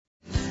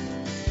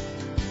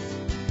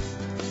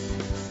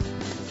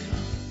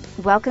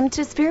Welcome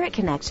to Spirit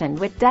Connection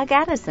with Doug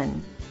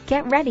Addison.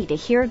 Get ready to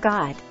hear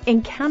God,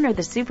 encounter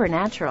the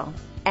supernatural,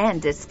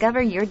 and discover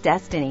your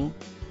destiny.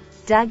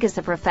 Doug is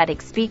a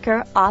prophetic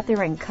speaker,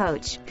 author, and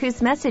coach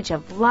whose message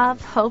of love,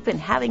 hope, and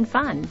having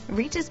fun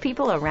reaches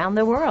people around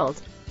the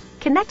world.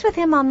 Connect with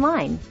him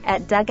online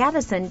at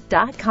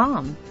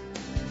DougAddison.com.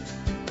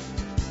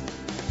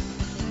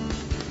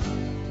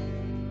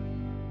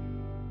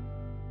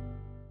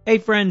 Hey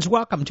friends,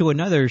 welcome to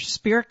another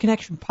Spirit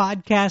Connection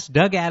podcast.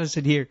 Doug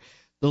Addison here.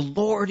 The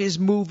Lord is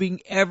moving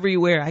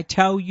everywhere. I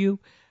tell you,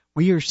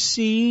 we are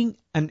seeing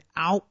an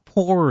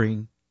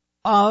outpouring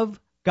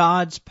of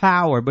God's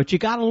power, but you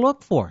got to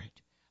look for it.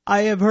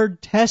 I have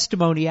heard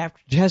testimony after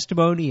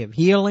testimony of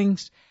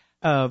healings,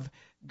 of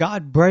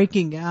God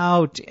breaking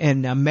out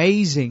in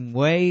amazing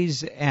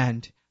ways,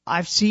 and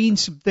I've seen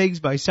some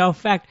things myself.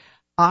 In fact,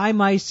 I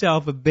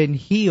myself have been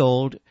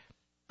healed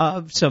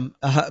of some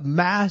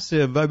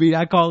massive,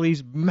 I call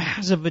these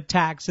massive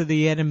attacks of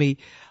the enemy.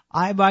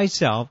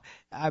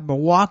 I'm a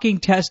walking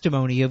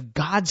testimony of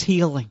God's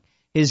healing,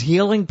 His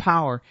healing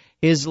power,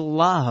 His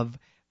love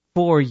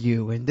for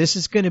you. And this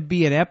is going to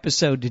be an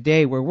episode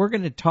today where we're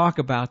going to talk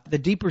about the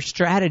deeper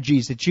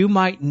strategies that you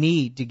might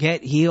need to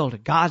get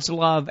healed, God's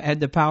love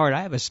and the power. And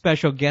I have a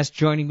special guest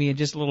joining me in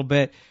just a little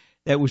bit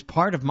that was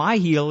part of my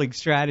healing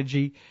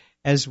strategy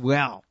as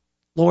well.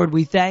 Lord,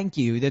 we thank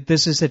you that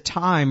this is a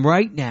time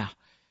right now.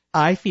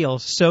 I feel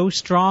so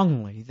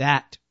strongly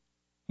that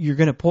you're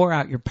going to pour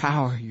out your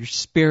power, your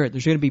spirit.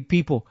 There's going to be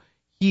people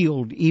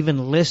healed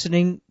even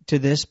listening to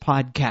this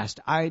podcast.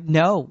 I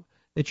know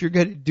that you're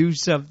going to do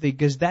something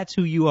because that's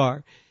who you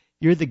are.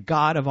 You're the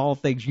God of all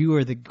things. You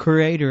are the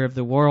creator of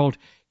the world.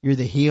 You're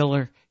the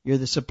healer. You're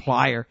the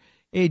supplier.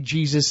 In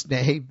Jesus'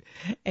 name,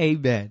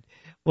 amen.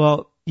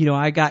 Well,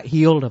 I got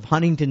healed of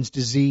Huntington's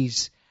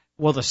disease.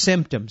 Well, the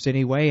symptoms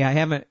anyway. I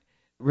haven't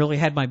really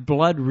had my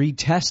blood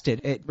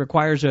retested. It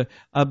requires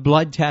a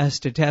blood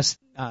test to test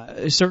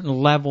a certain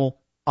level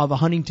of a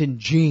Huntington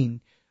gene.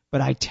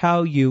 But I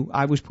tell you,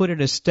 I was put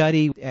in a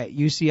study at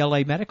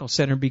UCLA Medical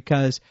Center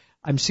because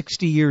I'm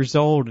 60 years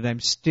old and I'm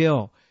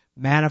still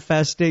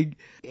manifesting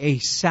a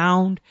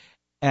sound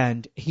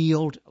and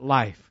healed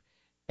life.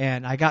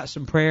 And I got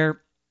some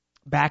prayer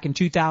back in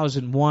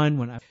 2001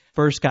 when I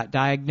first got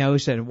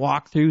diagnosed and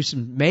walked through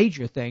some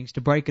major things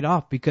to break it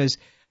off because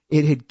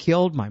it had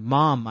killed my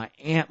mom, my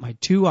aunt, my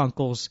two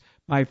uncles,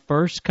 my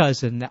first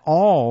cousin,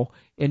 all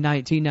in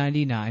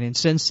 1999. And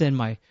since then,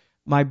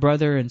 my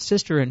brother and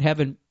sister in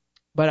heaven.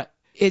 But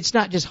it's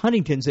not just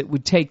Huntington's that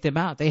would take them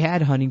out. They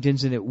had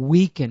Huntington's and it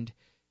weakened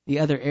the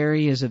other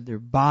areas of their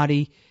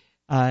body.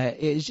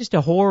 It's just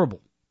a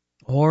horrible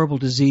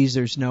disease.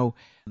 There's no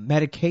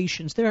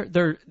medications.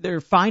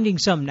 They're finding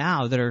some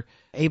now that are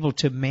able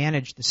to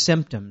manage the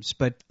symptoms,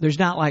 but there's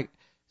not like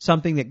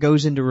something that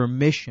goes into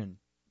remission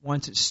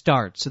once it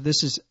starts. So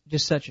this is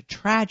just such a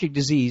tragic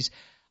disease.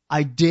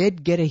 I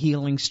did get a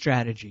healing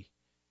strategy.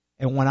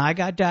 And when I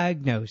got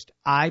diagnosed,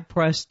 I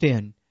pressed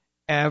in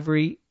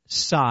every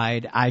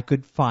side I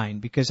could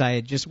find because I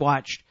had just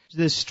watched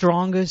the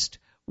strongest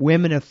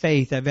women of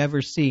faith I've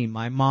ever seen,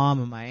 my mom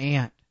and my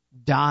aunt,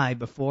 die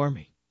before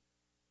me.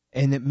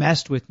 And it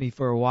messed with me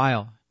for a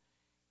while.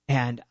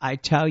 And I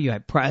tell you, I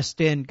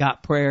pressed in,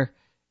 got prayer,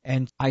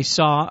 and I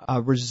saw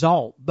a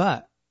result.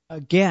 But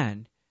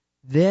again,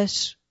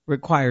 this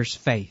requires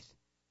faith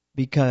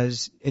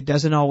because it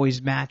doesn't always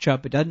match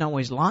up. It doesn't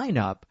always line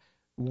up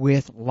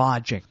with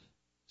logic.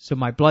 So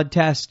my blood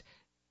test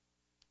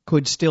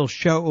could still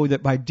show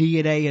that my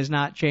DNA has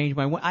not changed.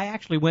 I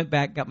actually went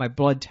back, got my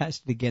blood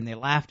tested again. They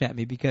laughed at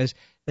me because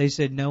they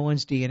said no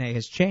one's DNA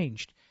has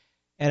changed.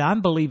 And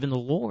I'm believing the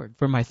Lord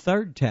for my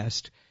third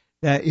test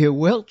that it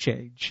will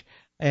change.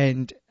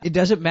 And it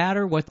doesn't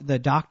matter what the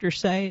doctors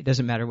say. It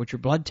doesn't matter what your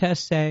blood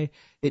tests say.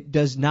 It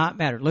does not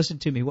matter. Listen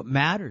to me. What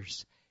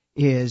matters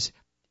is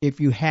if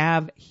you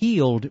have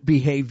healed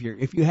behavior,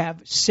 if you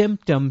have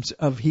symptoms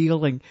of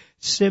healing,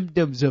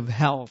 symptoms of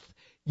health,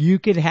 you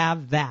can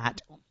have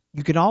that.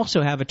 You can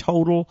also have a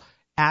total,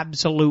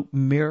 absolute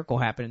miracle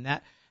happen. And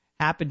that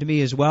happened to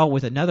me as well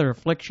with another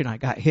affliction I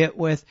got hit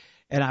with.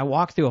 And I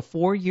walked through a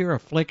 4-year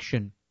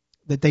affliction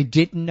that they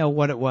didn't know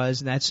what it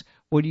was. And that's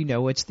what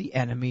it's the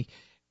enemy.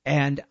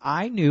 And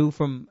I knew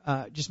from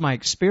just my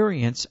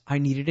experience, I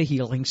needed a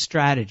healing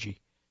strategy.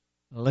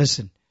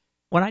 Listen,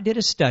 when I did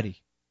a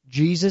study,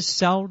 Jesus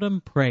seldom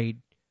prayed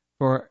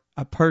for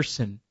a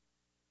person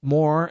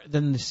more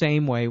than the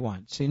same way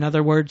once. In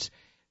other words,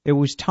 there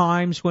was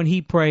times when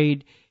he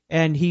prayed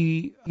and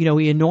he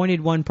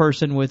anointed one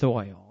person with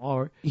oil,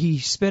 or he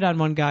spit on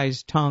one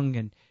guy's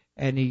tongue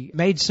and he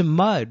made some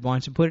mud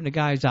once and put it in a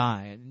guy's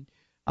eye. And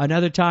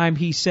another time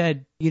he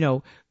said,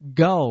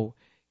 go,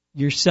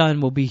 your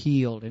son will be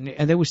healed.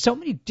 And there was so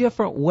many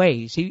different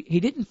ways. He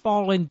didn't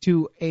fall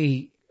into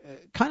a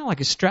kind of like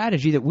a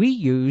strategy that we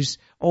use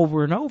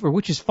over and over,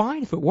 which is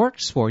fine if it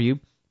works for you.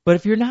 But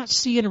if you're not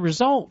seeing a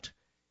result,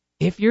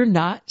 if you're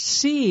not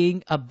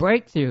seeing a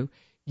breakthrough,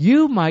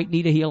 you might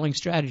need a healing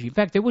strategy. In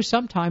fact, there were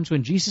some times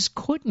when Jesus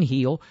couldn't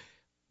heal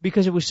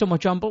because it was so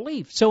much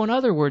unbelief. So in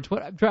other words,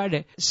 what I'm trying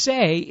to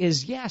say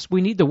is, yes,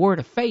 we need the word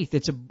of faith.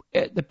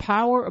 The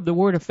power of the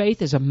word of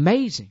faith is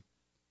amazing.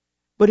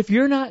 But if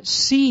you're not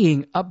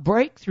seeing a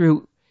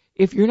breakthrough,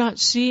 if you're not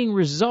seeing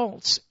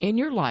results in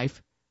your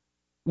life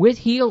with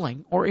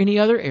healing or any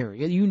other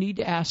area, you need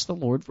to ask the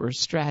Lord for a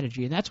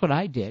strategy. And that's what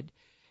I did.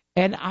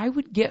 And I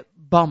would get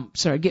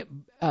bumps, or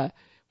when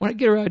I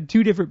get around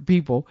two different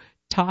people,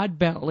 Todd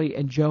Bentley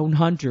and Joan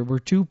Hunter were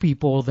two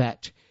people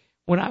that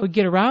when I would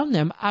get around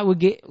them, I would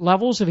get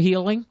levels of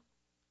healing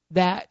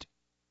that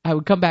I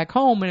would come back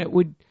home and it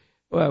would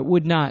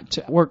not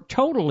work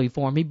totally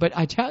for me. But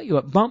I tell you,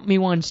 it bumped me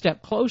one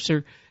step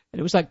closer, and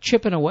it was like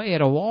chipping away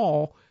at a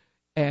wall.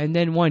 And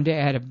then one day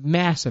I had a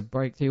massive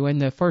breakthrough,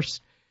 and the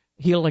first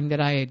healing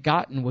that I had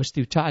gotten was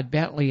through Todd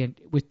Bentley and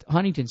with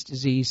Huntington's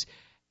disease.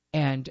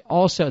 And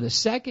also the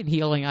second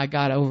healing I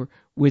got over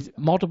with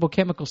multiple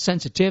chemical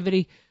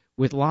sensitivity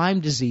with Lyme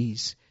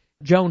disease.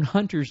 Joan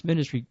Hunter's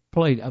ministry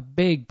played a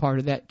big part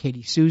of that,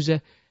 Katie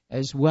Souza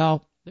as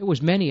well. There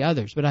was many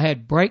others, but I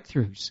had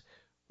breakthroughs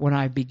when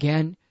I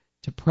began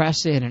to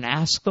press in and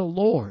ask the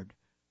Lord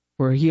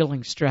for a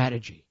healing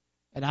strategy.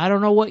 And I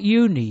don't know what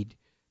you need,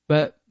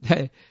 but,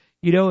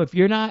 if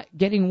you're not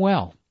getting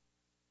well,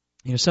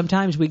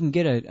 sometimes we can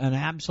get an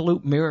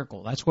absolute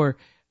miracle. That's where,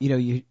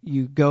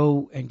 you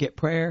go and get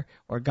prayer,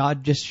 or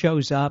God just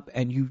shows up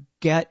and you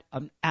get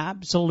an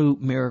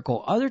absolute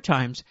miracle. Other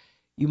times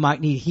you might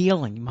need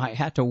healing. You might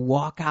have to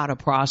walk out a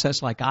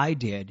process like I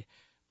did.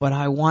 But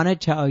I want to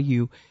tell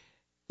you,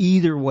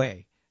 either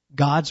way,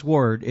 God's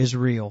word is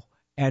real.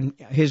 And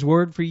his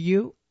word for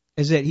you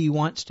is that he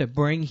wants to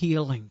bring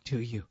healing to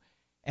you.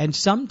 And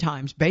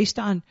sometimes, based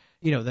on,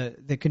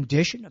 the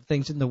condition of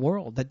things in the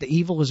world, that the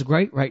evil is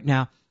great right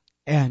now,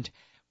 and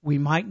we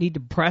might need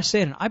to press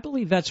in. I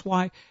believe that's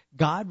why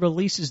God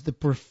releases the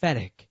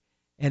prophetic.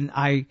 And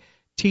I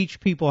teach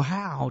people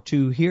how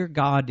to hear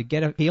God to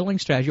get a healing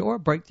strategy or a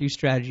breakthrough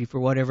strategy for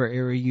whatever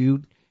area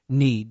you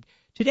need.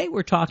 Today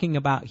we're talking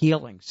about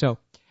healing. So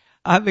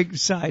I'm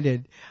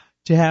excited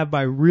to have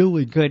my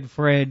really good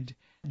friend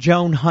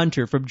Joan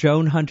Hunter from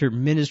Joan Hunter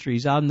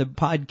Ministries on the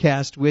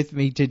podcast with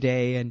me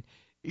today. And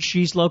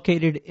she's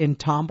located in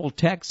Tomball,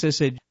 Texas,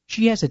 and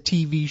she has a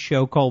TV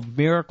show called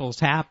Miracles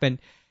Happen.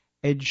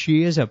 And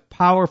she is a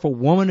powerful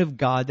woman of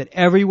God that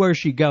everywhere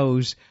she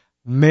goes,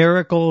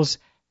 miracles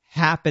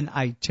happen.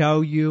 I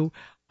tell you,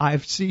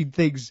 I've seen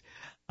things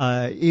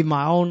in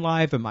my own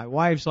life and my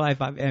wife's life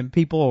and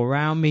people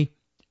around me.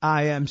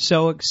 I am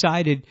so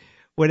excited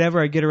whenever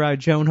I get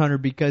around Joan Hunter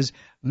because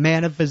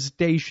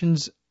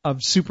manifestations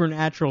of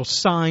supernatural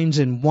signs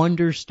and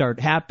wonders start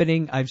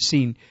happening. I've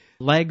seen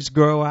legs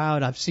grow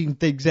out. I've seen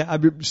things.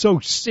 I'm so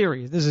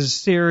serious. This is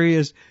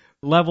serious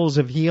levels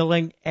of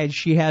healing, and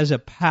she has a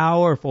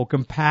powerful,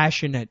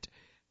 compassionate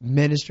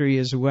ministry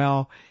as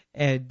well.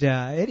 And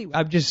anyway,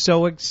 I'm just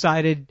so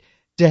excited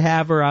to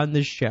have her on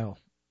the show.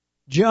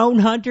 Joan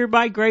Hunter,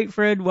 my great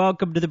friend,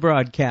 welcome to the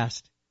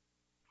broadcast.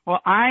 Well,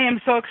 I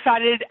am so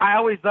excited. I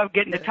always love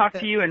getting to talk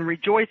to you and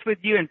rejoice with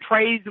you and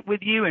praise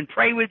with you and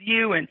pray with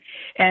you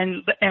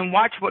and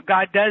watch what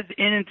God does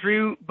in and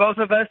through both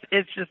of us.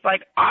 It's just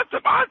like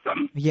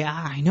awesome. Yeah,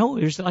 I know.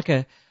 There's like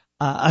a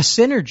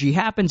synergy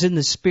happens in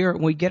the spirit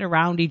when we get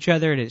around each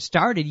other, and it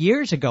started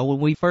years ago when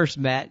we first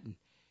met.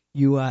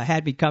 You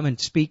had me come and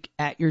speak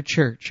at your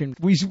church, and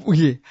we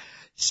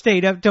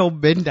stayed up till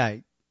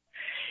midnight.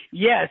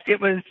 Yes, it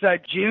was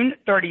June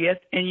 30th,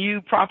 and you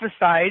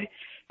prophesied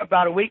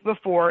about a week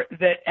before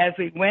that as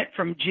we went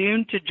from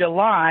June to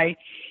July,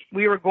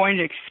 we were going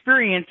to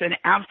experience an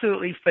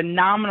absolutely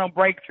phenomenal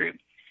breakthrough.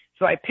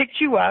 So I picked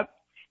you up,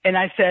 and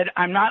I said,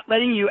 I'm not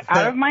letting you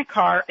out of my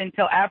car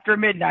until after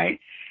midnight,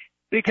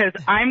 because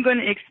I'm going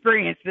to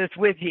experience this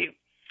with you.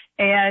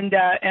 And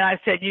I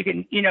said, you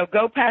can,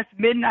 go past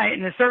midnight,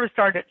 and the service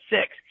started at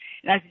 6.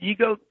 And I said, you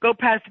go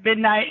past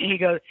midnight, and he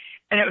goes,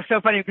 and it was so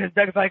funny because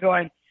Doug's like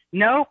going,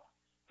 no,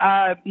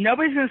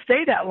 nobody's going to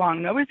stay that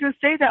long. Nobody's going to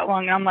stay that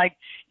long. And I'm like,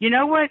 you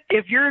know what?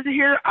 If you're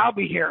here, I'll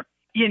be here.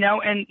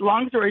 And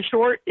long story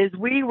short is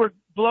we were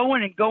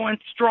blowing and going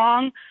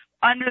strong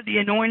under the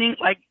anointing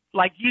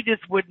like you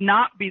just would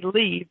not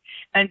believe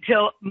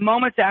until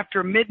moments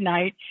after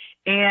midnight.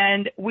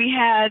 And we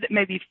had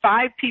maybe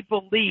 5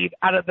 people leave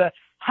out of the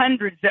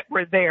hundreds that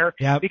were there.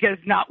 Yep. Because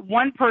not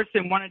one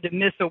person wanted to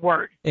miss a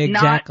word.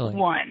 Exactly. Not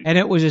one. And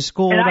it was a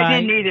school and night.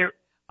 I didn't either.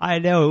 I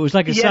know. It was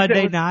like a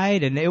Sunday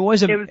night, and it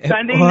was Sunday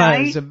night.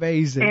 It was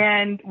amazing.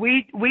 And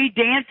we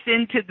danced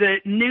into the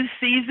new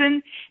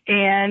season,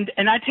 and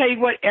I tell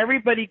you what,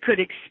 everybody could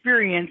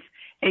experience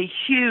a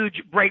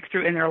huge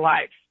breakthrough in their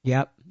lives.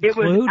 Yep. It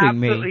was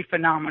absolutely me.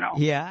 phenomenal.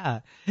 Yeah.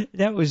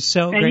 That was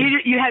so and great.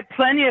 And you had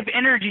plenty of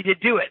energy to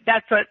do it.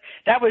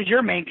 That was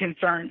your main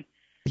concern.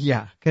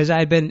 Yeah, because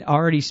I'd been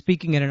already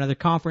speaking at another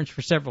conference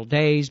for several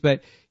days,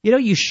 but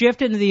you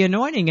shift into the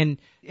anointing and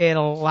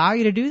it'll allow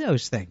you to do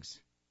those things.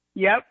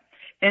 Yep.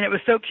 And it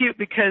was so cute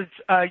because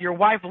your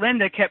wife,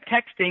 Linda, kept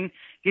texting,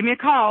 give me a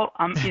call.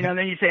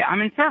 Then you say,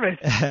 I'm in service.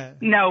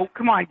 No,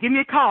 come on, give me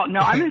a call. No,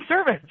 I'm in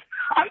service.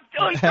 I'm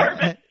still in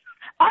service.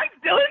 I'm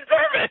still in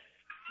service.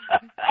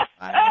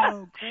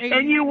 crazy.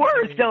 And you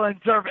were still in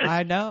service.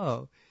 I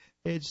know.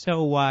 It's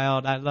so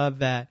wild. I love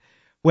that.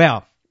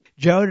 Well,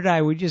 Joan and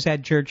I, we just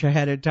had church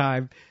ahead of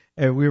time,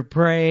 and we were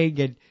praying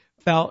and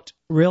felt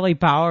really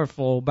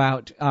powerful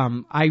about,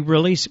 one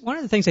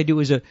of the things I do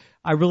is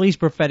I release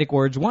prophetic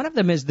words. One of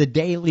them is the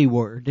daily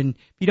word. And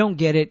if you don't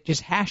get it,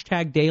 just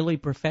hashtag daily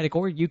prophetic,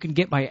 or you can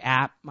get my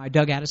app, my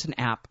Doug Addison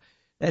app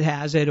that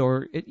has it,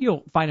 or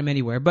you'll find them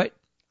anywhere. But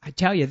I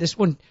tell you, this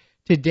one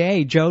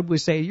today, Joan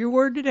was saying, your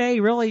word today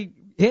really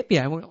hit me.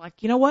 I went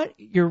like, you know what?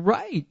 You're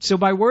right. So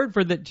my word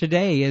for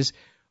today is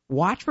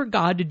watch for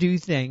God to do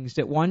things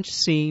that once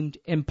seemed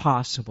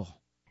impossible.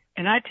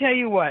 And I tell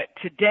you what,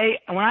 today,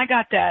 when I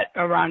got that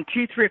around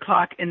 2, 3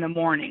 o'clock in the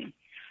morning,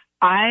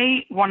 I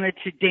wanted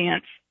to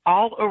dance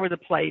all over the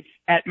place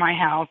at my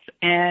house,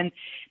 and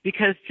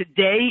because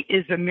today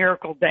is a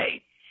miracle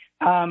day.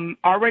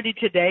 Already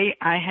today,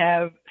 I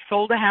have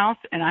sold a house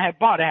and I have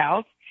bought a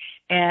house,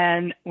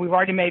 and we've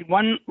already made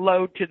one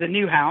load to the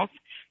new house.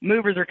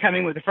 Movers are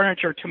coming with the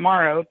furniture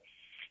tomorrow.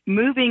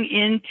 Moving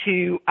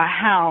into a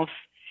house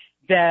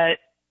that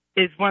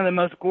is one of the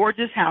most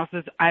gorgeous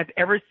houses I've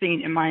ever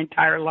seen in my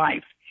entire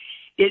life.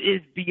 It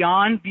is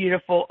beyond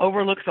beautiful,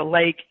 overlooks a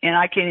lake, and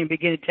I can't even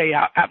begin to tell you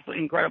how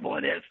absolutely incredible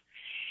it is.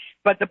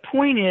 But the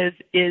point is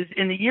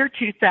in the year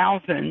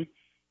 2000,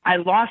 I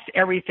lost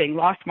everything,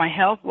 lost my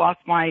health, lost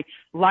my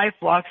life,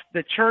 lost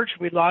the church.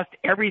 We lost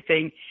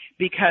everything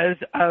because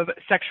of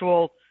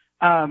sexual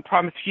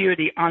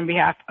promiscuity on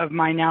behalf of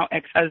my now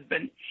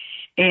ex-husband.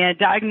 And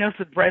diagnosed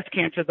with breast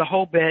cancer, the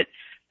whole bit,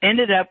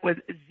 ended up with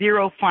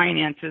zero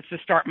finances to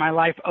start my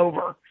life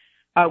over.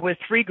 With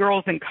 3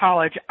 girls in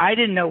college, I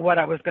didn't know what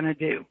I was going to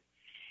do.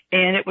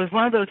 And it was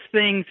one of those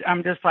things,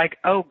 I'm just like,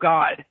 oh,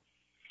 God.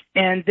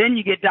 And then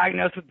you get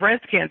diagnosed with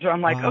breast cancer.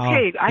 I'm like,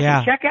 okay, I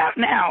can check out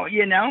now,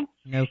 you know?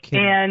 No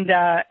kidding.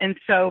 And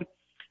so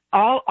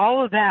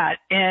all of that,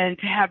 and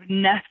to have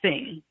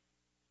nothing,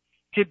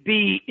 to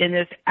be in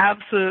this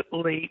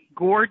absolutely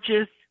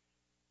gorgeous,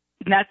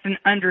 and that's an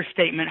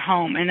understatement,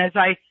 home. And as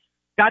I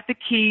got the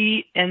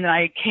key and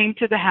I came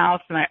to the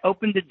house and I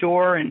opened the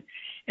door and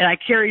I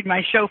carried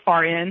my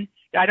shofar in.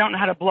 I don't know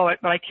how to blow it,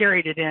 but I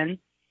carried it in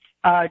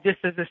just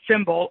as a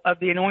symbol of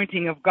the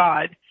anointing of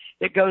God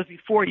that goes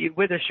before you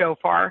with a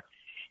shofar.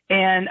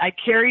 And I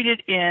carried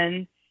it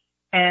in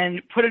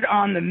and put it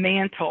on the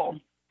mantle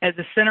as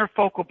a center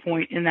focal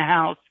point in the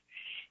house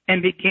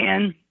and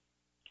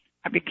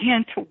I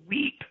began to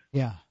weep.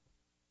 Yeah.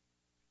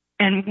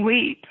 And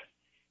weep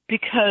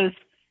because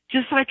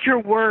just like your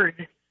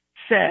word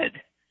said,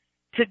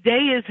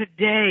 today is a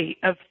day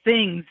of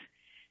things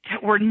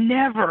that were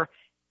never,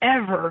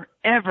 ever,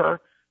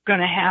 ever going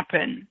to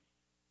happen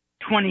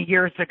 20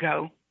 years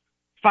ago,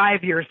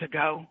 5 years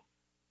ago.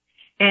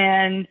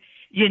 And,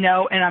 you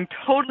know, and I'm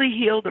totally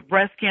healed of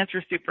breast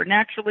cancer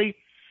supernaturally.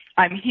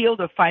 I'm healed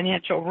of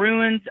financial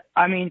ruins.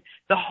 I mean,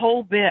 the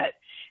whole bit.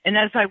 And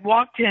as I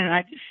walked in,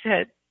 I just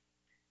said,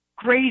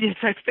 great is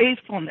thy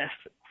faithfulness.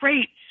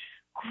 Great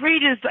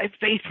is thy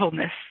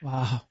faithfulness.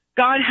 Wow.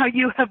 God, how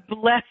you have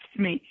blessed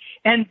me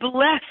and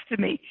blessed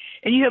me.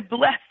 And you have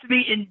blessed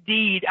me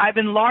indeed. I've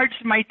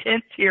enlarged my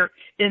tents here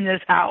in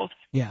this house.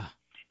 Yeah.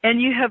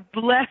 And you have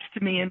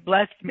blessed me and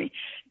blessed me.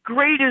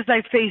 Great is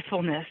thy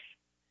faithfulness.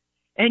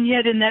 And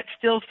yet in that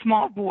still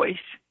small voice,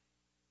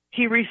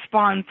 he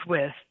responds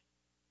with,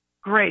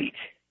 great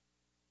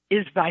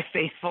is thy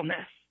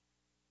faithfulness.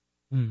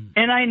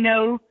 And I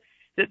know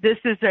that this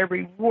is a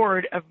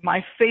reward of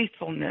my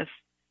faithfulness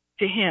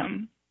to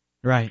him.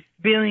 Right.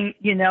 Feeling,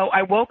 you know,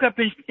 I woke up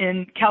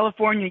in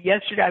California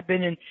yesterday. I've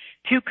been in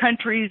 2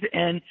 countries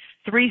and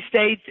 3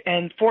 states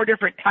and 4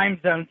 different time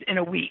zones in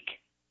a week.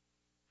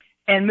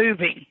 And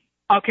moving.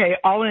 Okay,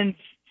 all in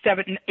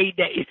 7, 8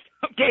 days.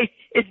 Okay,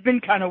 it's been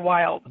kind of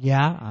wild.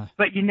 Yeah.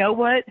 But you know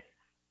what?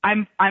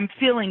 I'm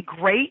feeling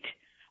great.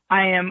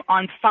 I am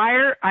on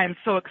fire. I am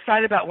so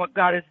excited about what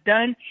God has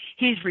done.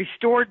 He's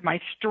restored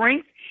my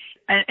strength.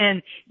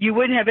 And you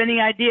wouldn't have any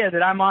idea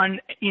that I'm on,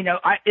 you know,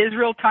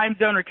 Israel time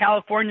zone or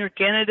California or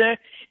Canada,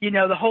 you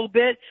know, the whole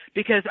bit,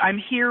 because I'm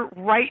here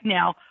right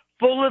now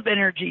full of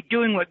energy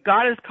doing what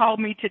God has called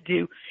me to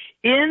do.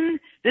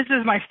 This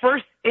is my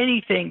first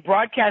anything,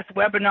 broadcast,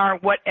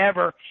 webinar,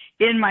 whatever,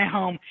 in my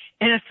home.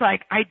 And it's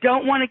like, I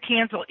don't want to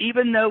cancel,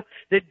 even though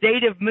the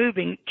date of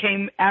moving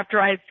came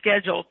after I had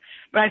scheduled.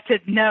 But I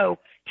said, no,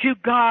 to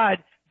God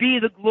be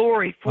the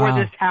glory for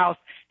this house.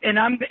 And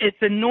it's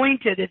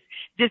anointed. It's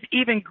just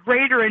even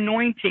greater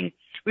anointing.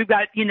 We've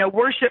got, you know,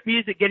 worship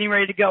music getting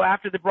ready to go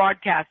after the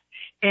broadcast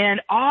and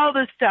all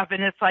this stuff.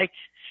 And it's like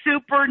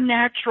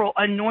supernatural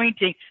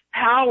anointing,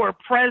 power,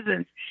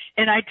 presence.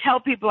 And I tell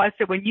people, I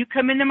said, when you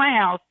come into my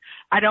house,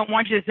 I don't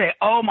want you to say,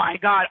 oh my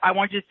God. I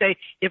want you to say,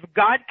 if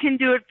God can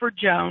do it for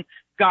Joan,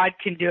 God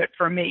can do it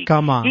for me.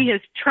 Come on. He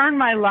has turned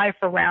my life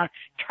around,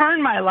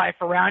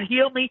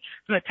 healed me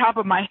from the top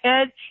of my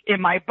head,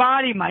 in my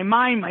body, my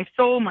mind, my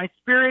soul, my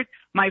spirit,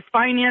 my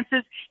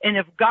finances. And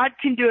if God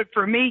can do it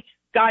for me,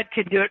 God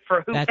can do it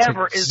for whoever is listening.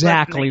 That's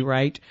exactly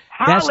right.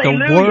 Hallelujah.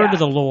 That's the word of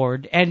the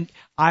Lord. And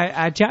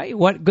I tell you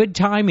what, good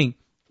timing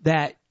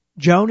that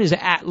Joan is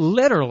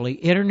literally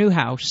in her new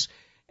house,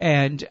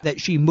 and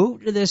that she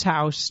moved to this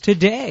house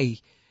today,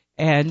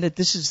 and that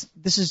this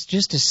is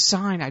just a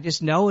sign. I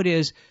just know it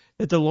is,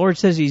 that the Lord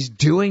says He's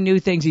doing new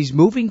things. He's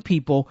moving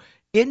people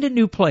into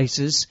new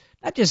places,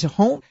 not just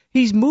home.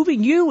 He's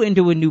moving you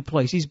into a new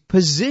place. He's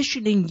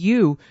positioning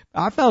you.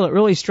 I felt it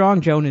really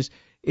strong, Joan,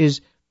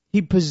 is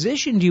He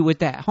positioned you with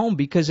that home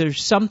because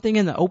there's something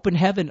in the open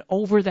heaven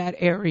over that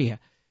area.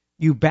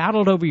 You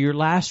battled over your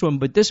last one,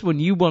 but this one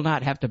you will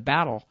not have to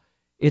battle.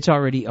 It's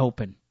already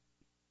open.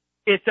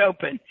 It's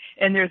open.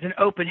 And there's an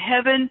open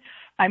heaven.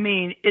 I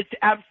mean, it's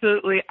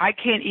absolutely, I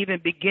can't even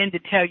begin to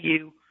tell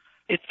you.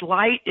 It's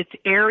light. It's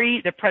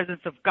airy. The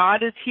presence of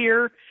God is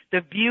here.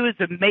 The view is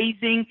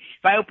amazing.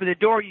 If I open the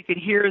door, you can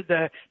hear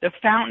the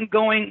fountain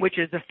going, which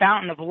is the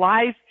fountain of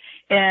life.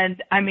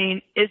 And I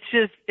mean,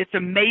 it's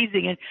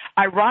amazing. And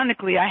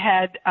ironically, I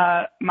had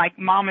my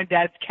mom and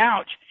dad's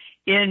couch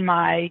in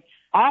my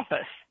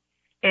office.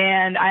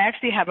 And I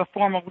actually have a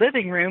formal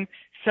living room.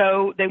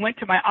 So they went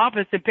to my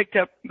office and picked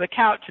up the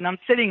couch, and I'm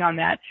sitting on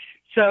that.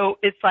 So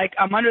it's like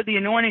I'm under the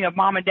anointing of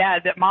mom and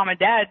dad, that mom and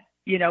dad,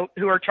 you know,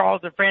 who are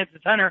Charles and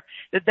Francis Hunter,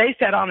 that they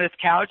sat on this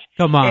couch.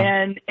 Come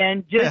on.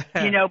 And just,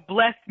 you know,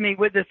 blessed me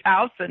with this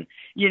house and,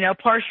 you know,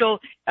 partial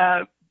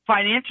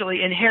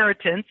financially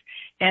inheritance.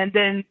 And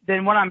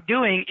then what I'm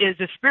doing is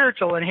a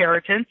spiritual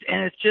inheritance.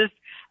 And it's just,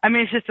 I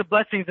mean, it's just the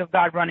blessings of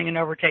God running and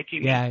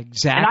overtaking me. Yeah,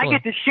 exactly. And I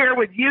get to share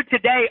with you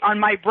today on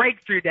my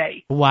breakthrough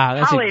day. Wow,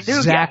 that's Hallelujah.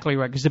 exactly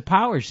right, because the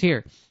power's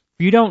here.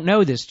 If you don't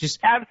know this, just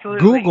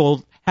Absolutely.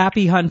 Google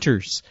Happy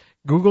Hunters.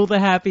 Google the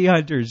Happy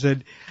Hunters.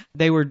 And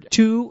they were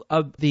two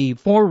of the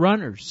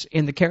forerunners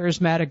in the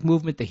charismatic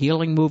movement, the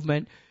healing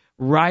movement,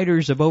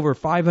 writers of over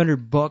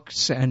 500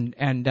 books. And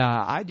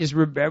I just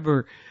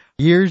remember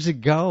years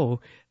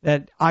ago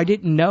that I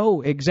didn't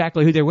know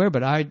exactly who they were,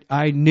 but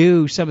I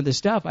knew some of the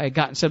stuff. I had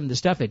gotten some of the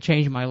stuff that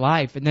changed my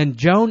life. And then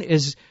Joan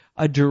is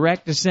a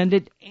direct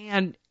descendant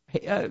and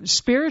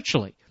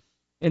spiritually.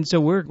 And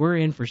so we're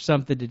in for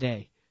something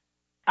today.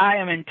 I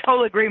am in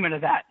total agreement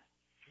of that.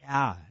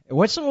 Yeah.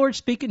 What's the Lord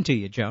speaking to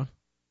you, Joan?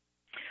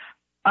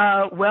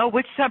 Well,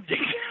 which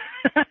subject?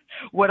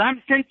 What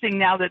I'm sensing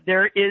now that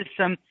there is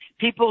some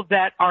people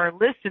that are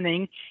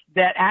listening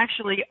that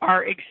actually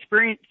are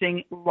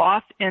experiencing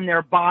loss in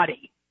their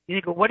body.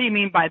 You go, what do you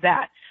mean by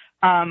that?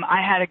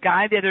 I had a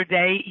guy the other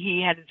day,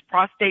 he had his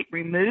prostate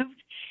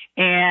removed,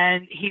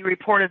 and he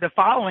reported the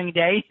following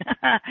day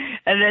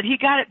that he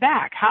got it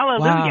back.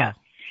 Hallelujah.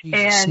 Wow.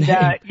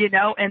 And, you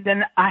know, and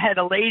then I had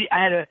a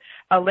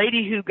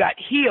lady who got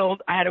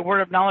healed. I had a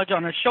word of knowledge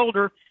on a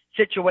shoulder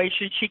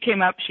situation. She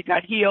came up, she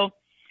got healed.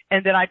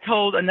 And then I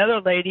told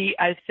another lady,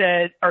 she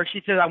said,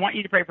 I want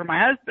you to pray for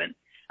my husband.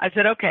 I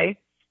said, okay.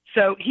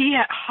 So he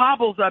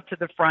hobbles up to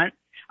the front.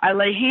 I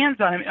lay hands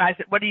on him, and I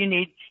said, what do you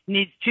need? He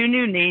needs 2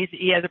 new knees.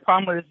 He has a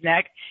problem with his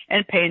neck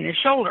and pain in his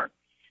shoulder.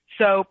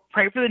 So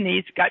pray for the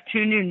knees, got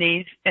 2 new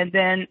knees, and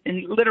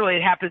literally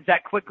it happens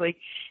that quickly.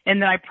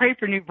 And then I prayed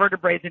for new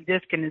vertebrae and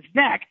disc in his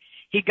neck.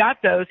 He got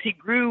those. He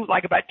grew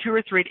like about 2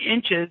 or 3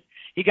 inches.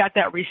 He got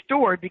that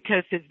restored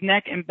because his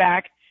neck and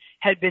back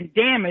had been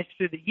damaged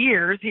through the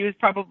years. He was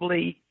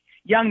probably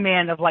a young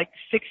man of like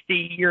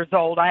 60 years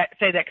old. I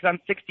say that because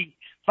I'm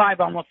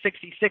 65, almost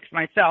 66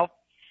 myself.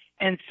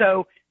 And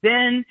so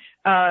then,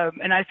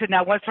 and I said,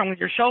 now what's wrong with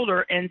your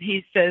shoulder? And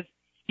he says,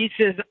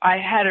 I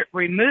had it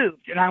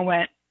removed. And I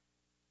went,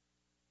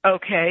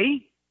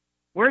 okay,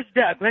 where's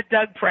Doug? Let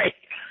Doug pray.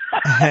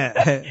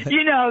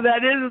 You know,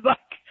 that is like,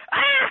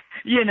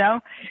 you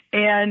know,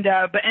 and,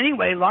 but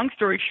anyway, long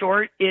story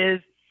short is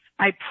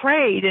I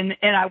prayed and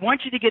I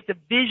want you to get the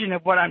vision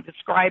of what I'm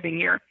describing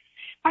here.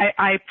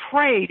 I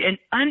prayed and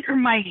under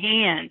my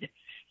hand,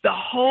 the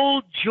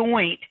whole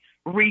joint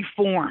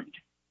reformed.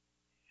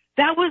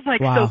 That was like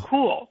wow. so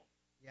cool.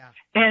 Yeah.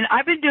 And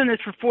I've been doing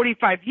this for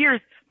 45 years,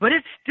 but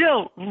it's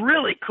still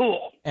really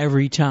cool.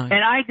 Every time.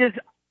 And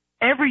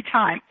every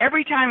time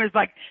is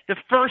like the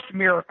first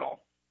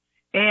miracle.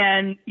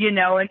 And, you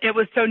know, and it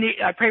was so neat.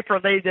 I prayed for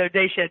a lady the other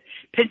day. She had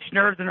pinched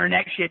nerves in her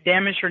neck. She had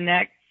damaged her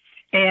neck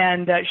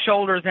and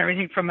shoulders and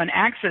everything from an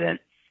accident.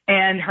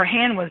 And her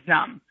hand was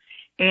numb.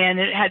 And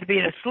it had to be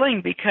in a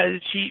sling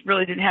because she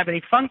really didn't have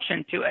any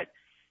function to it.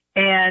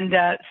 And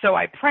so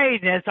I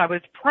prayed. And as I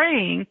was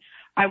praying,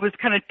 I was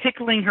kind of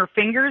tickling her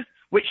fingers,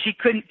 which she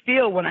couldn't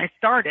feel when I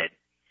started.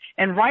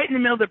 And right in the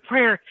middle of the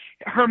prayer,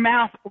 her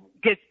mouth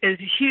gets as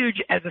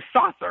huge as a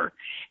saucer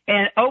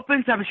and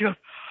opens up and she goes,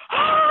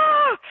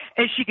 ah!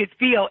 And she could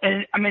feel.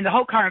 And I mean, the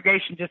whole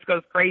congregation just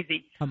goes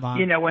crazy,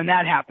 you know, when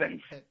that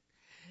happens.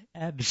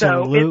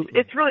 Absolutely. So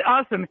it's really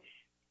awesome.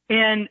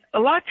 And a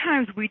lot of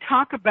times we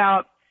talk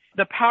about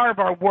the power of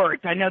our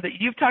words. I know that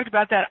you've talked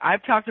about that.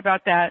 I've talked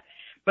about that.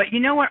 But you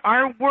know what?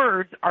 Our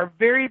words are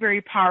very,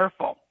 very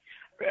powerful.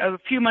 A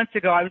few months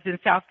ago, I was in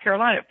South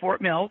Carolina at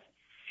Fort Mills,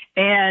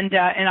 and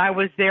I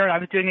was there, and I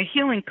was doing a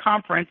healing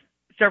conference.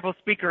 Several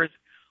speakers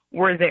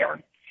were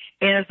there.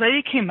 And this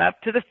lady came up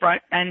to the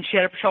front, and she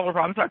had a shoulder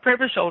problem. So I prayed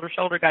for the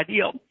shoulder got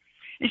healed.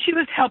 And she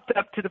was helped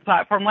up to the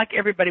platform like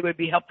everybody would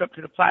be helped up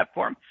to the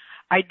platform.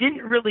 I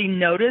didn't really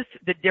notice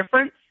the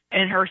difference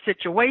in her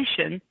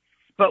situation.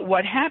 But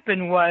what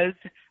happened was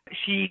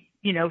she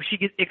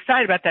gets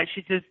excited about that.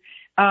 She says,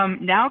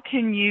 now she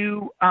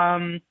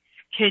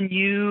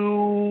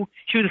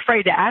was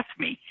afraid to ask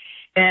me.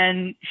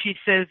 And she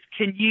says,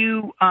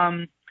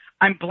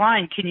 I'm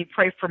blind. Can you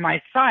pray for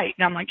my sight?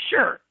 And I'm like,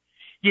 sure.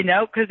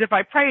 Because if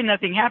I pray and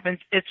nothing happens,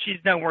 she's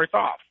no worse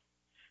off.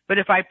 But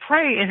if I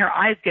pray and her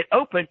eyes get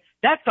open,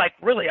 that's like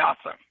really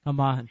awesome. Come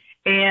on.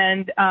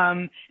 And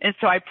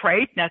so I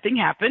prayed, nothing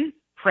happened.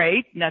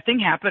 Prayed, nothing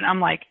happened. I'm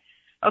like,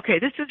 okay,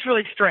 this is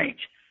really strange.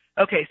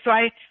 Okay, so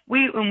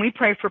when we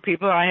pray for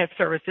people, I have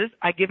services,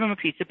 I give them a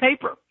piece of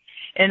paper.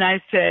 And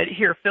I said,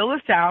 here, fill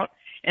this out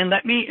and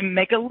let me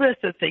make a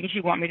list of things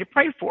you want me to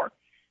pray for.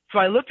 So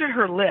I looked at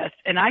her list,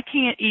 and I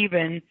can't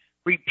even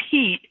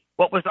repeat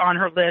what was on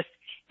her list.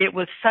 It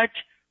was such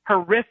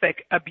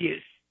horrific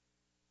abuse.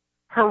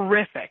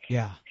 Horrific.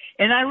 Yeah.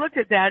 And I looked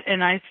at that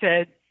and I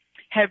said,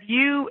 have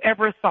you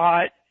ever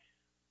thought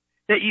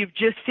that you've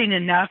just seen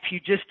enough, you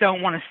just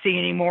don't want to see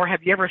anymore?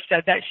 Have you ever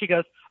said that? She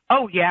goes,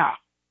 oh, yeah.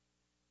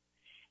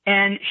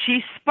 And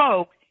she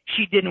spoke,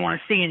 she didn't want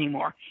to see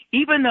anymore,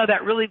 even though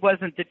that really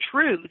wasn't the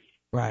truth.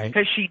 Right.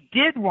 Because she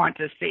did want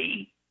to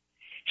see.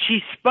 She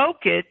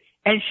spoke it,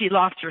 and she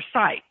lost her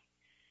sight.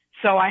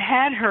 So I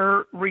had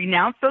her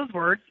renounce those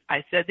words.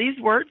 I said these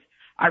words.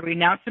 I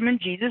renounced them in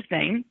Jesus'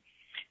 name.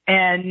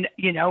 And,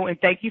 and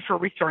thank you for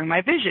restoring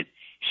my vision.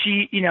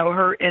 She,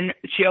 and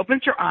she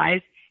opens her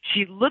eyes.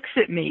 She looks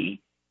at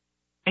me,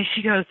 and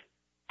she goes,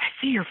 I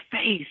see your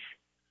face.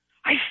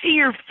 I see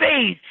your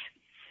face.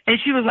 And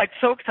she was like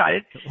so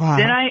excited. Wow.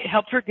 Then I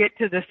helped her get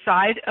to the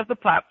side of the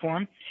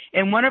platform,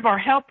 and one of our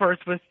helpers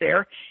was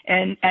there.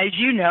 And as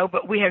you know,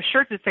 but we have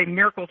shirts that say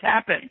miracles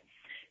happen.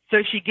 So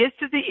she gets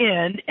to the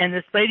end, and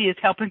this lady is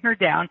helping her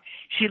down.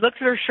 She looks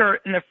at her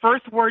shirt, and the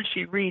first words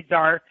she reads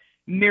are,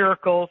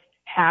 miracles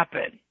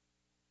happen.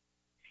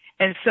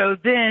 And so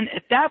then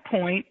at that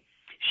point,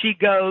 she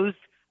goes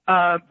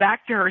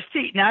back to her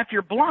seat. Now, if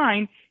you're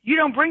blind, you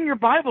don't bring your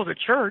Bible to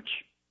church.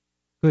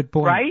 Good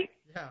point. Right?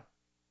 Yeah.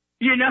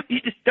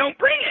 You just don't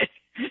bring it,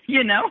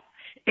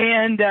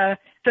 And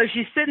so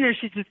she's sitting there.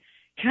 She says,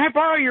 can I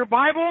borrow your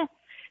Bible?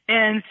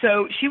 And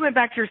so she went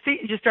back to her seat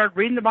and just started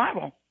reading the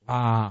Bible.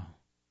 Wow.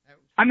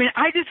 I mean,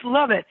 I just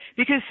love it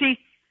because, see,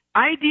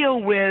 I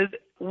deal with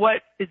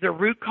what is the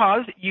root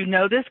cause. You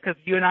know this because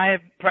you and I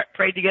have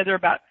prayed together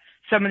about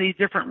some of these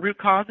different root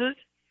causes,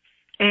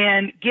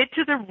 and get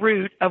to the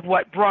root of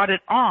what brought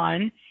it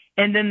on,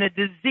 and then the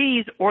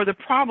disease or the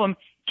problem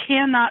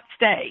cannot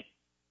stay.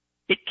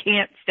 It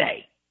can't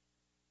stay.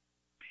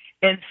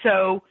 And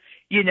so,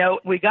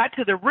 we got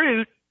to the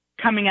root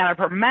coming out of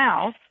her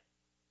mouth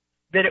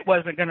that it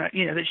wasn't going to,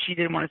 that she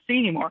didn't want to see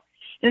anymore.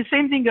 And the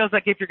same thing goes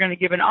like if you're going to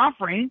give an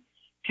offering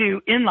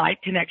to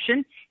Enlight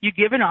Connection, you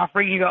give an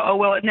offering, you go, oh,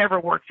 well, it never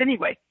works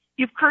anyway.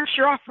 You've cursed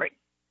your offering.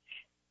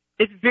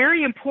 It's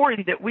very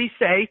important that we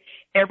say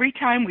every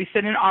time we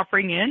send an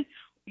offering in,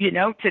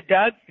 to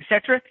Doug,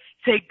 etc.,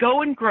 say,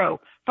 go and grow.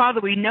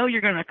 Father, we know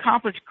you're going to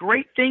accomplish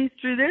great things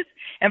through this.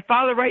 And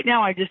Father, right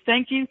now, I just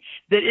thank you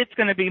that it's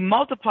going to be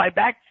multiplied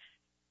back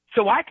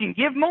so I can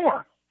give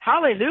more.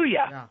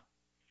 Hallelujah.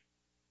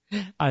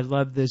 Yeah. I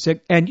love this.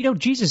 And,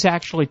 Jesus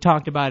actually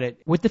talked about it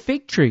with the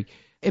fig tree.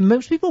 And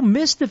most people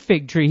miss the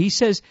fig tree. He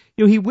says,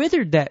 he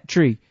withered that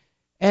tree.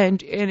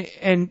 And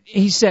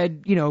he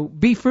said,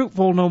 be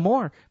fruitful no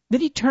more. Then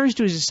he turns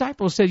to his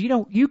disciples and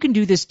says, you can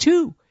do this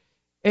too.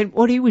 And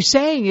what he was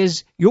saying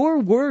is your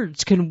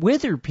words can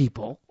wither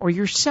people or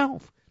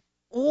yourself.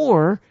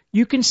 Or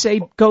you can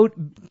say, go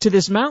to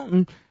this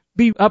mountain,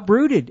 be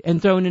uprooted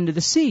and thrown into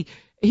the sea.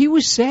 He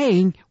was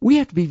saying we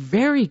have to be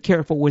very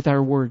careful with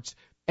our words.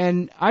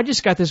 And I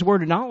just got this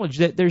word of knowledge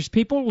that there's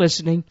people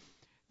listening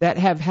that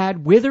have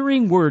had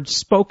withering words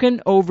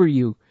spoken over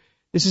you.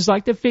 This is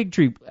like the fig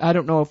tree. I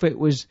don't know if it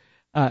was,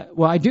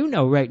 I do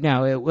know right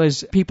now it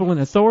was people in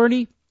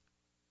authority.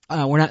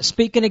 We're not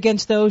speaking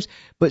against those,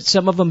 but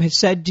some of them have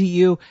said to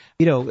you,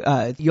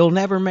 you'll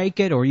never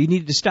make it, or you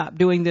need to stop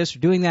doing this or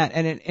doing that,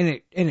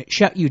 and it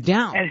shut you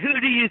down. And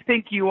who do you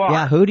think you are?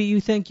 Yeah, who do you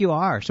think you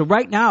are? So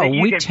right now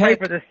we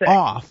take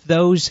off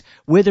those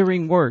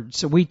withering words.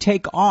 So we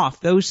take off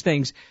those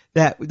things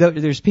that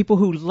there's people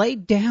who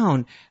laid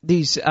down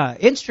these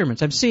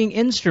instruments. I'm seeing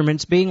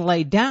instruments being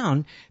laid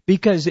down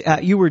because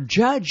you were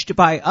judged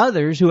by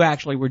others who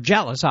actually were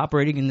jealous,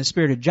 operating in the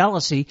spirit of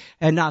jealousy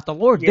and not the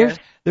Lord. Yes.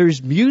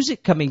 There's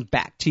music coming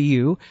back to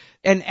you,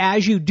 and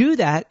as you do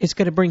that, it's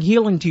going to bring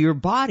healing to your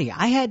body.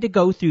 I had to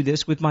go through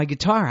this with my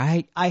guitar.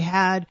 I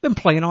had been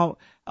playing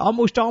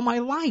almost all my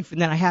life,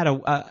 and then I had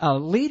a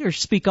leader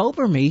speak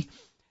over me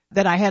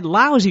that I had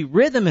lousy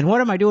rhythm, and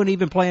what am I doing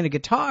even playing a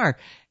guitar?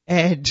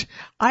 And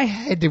I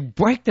had to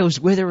break those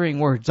withering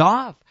words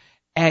off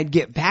and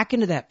get back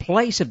into that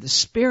place of the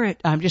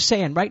Spirit. I'm just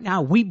saying right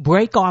now we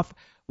break off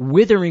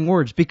withering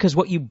words because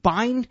what you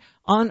bind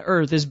on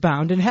earth is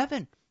bound in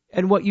heaven.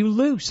 And what you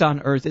loose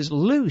on earth is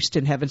loosed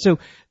in heaven. So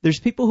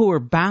there's people who are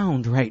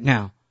bound right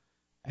now.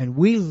 And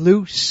we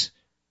loose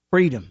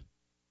freedom.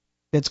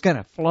 that's going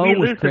to flow We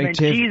with loose them in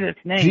creativity. Jesus'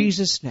 name.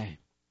 Jesus' name.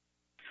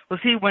 Well,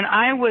 see, when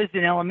I was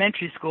in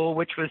elementary school,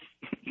 which was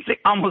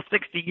almost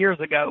 60 years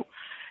ago,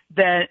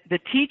 the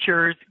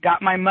teachers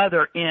got my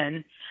mother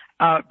in,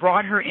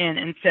 brought her in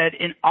and said,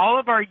 in all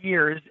of our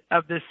years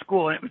of this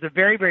school, and it was a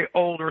very, very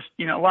older,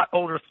 a lot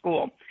older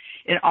school,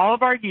 in all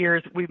of our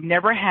years, we've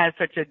never had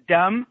such a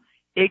dumb,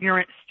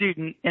 ignorant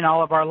student in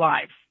all of our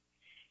lives.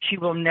 She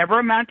will never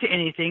amount to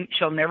anything.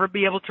 She'll never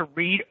be able to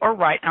read or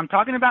write. I'm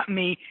talking about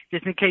me,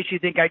 just in case you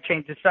think I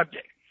changed the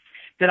subject.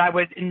 That I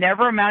would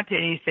never amount to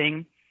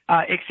anything,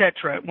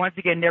 etc. Once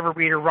again, never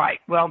read or write.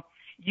 Well,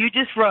 you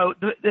just wrote,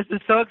 this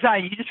is so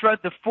exciting, you just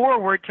wrote the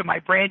foreword to my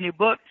brand new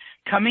book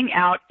coming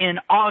out in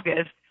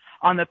August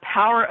on the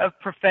power of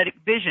prophetic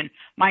vision.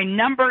 My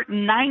number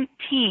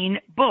 19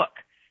 book.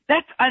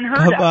 That's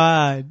unheard of. Come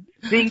on.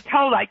 Being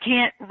told I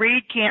can't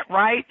read, can't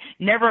write,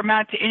 never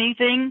amount to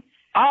anything,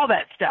 all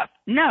that stuff.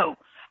 No,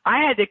 I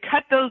had to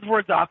cut those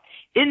words off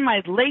in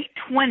my late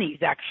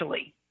 20s,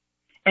 actually.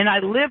 And I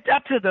lived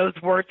up to those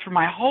words for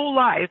my whole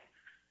life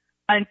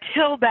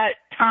until that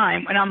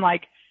time. And I'm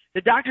like,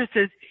 the doctor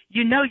says,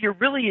 you're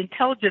really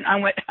intelligent. I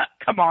went,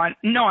 come on.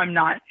 No, I'm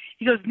not.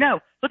 He goes, no,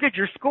 look at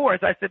your scores.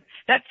 I said,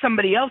 that's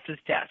somebody else's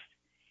test.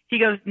 He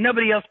goes,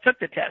 nobody else took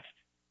the test.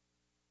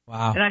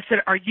 Wow. And I said,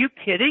 are you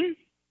kidding?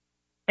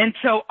 And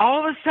so all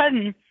of a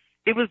sudden,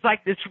 it was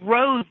like this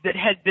rose that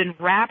had been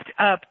wrapped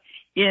up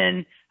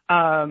in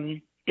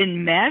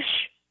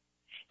mesh.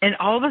 And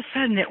all of a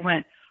sudden it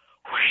went,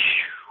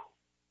 whoosh,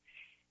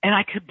 and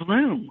I could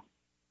bloom.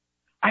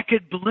 I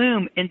could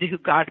bloom into who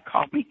God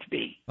called me to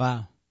be.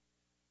 Wow.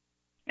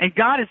 And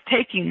God is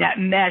taking that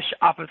mesh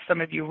off of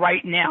some of you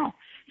right now.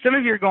 Some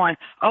of you are going,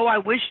 oh, I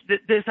wish that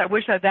this, I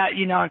wish that,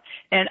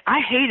 and I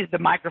hated the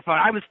microphone.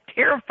 I was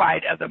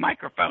terrified of the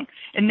microphone.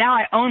 And now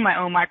I own my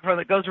own microphone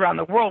that goes around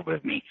the world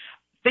with me.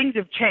 Things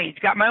have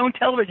changed. Got my own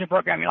television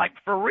program. You're like,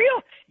 for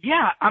real?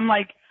 Yeah. I'm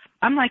like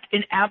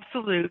in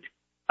absolute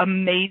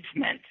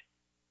amazement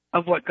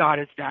of what God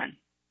has done.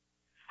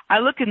 I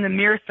look in the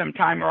mirror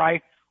sometime, or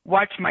I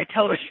watch my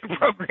television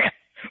program.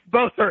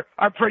 Both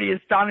are pretty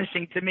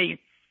astonishing to me.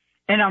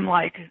 And I'm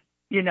like,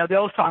 the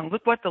old song,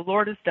 look what the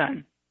Lord has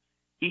done.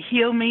 He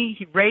healed me.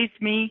 He raised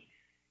me,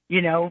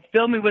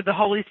 filled me with the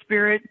Holy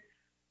Spirit.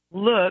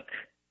 Look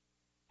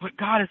what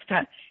God has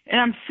done. And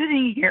I'm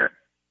sitting here,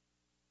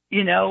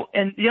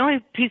 and the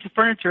only piece of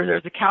furniture,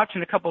 there's a couch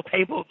and a couple of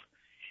tables.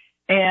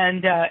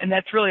 And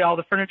that's really all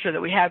the furniture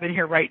that we have in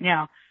here right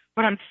now.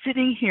 But I'm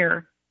sitting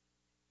here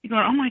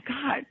going, oh my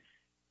God,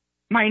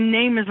 my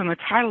name is on the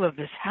title of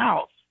this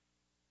house.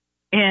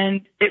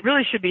 And it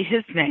really should be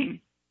His name.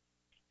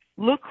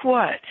 Look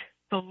what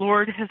the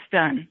Lord has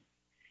done.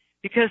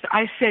 Because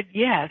I said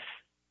yes,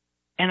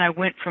 and I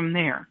went from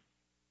there.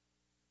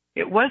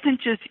 It wasn't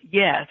just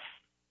yes.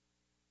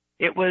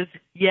 It was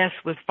yes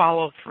with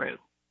follow through.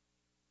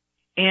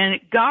 And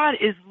God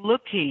is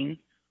looking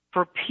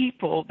for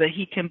people that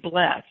He can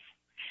bless.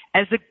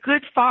 As a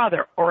good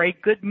father or a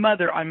good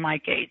mother on my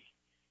case,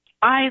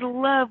 I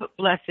love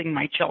blessing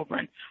my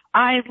children.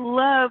 I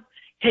love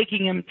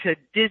taking them to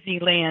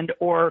Disneyland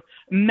or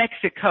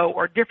Mexico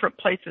or different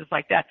places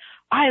like that.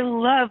 I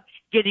love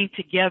getting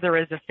together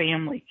as a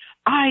family.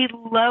 I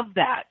love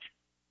that.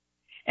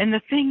 And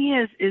the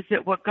thing is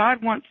that what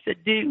God wants to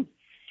do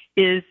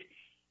is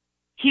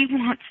He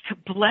wants to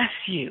bless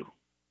you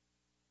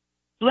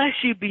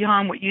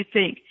beyond what you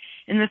think.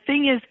 And the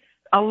thing is,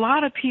 a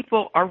lot of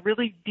people are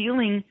really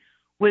dealing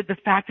with the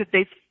fact that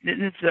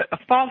it's a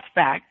false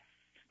fact,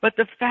 but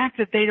the fact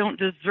that they don't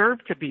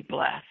deserve to be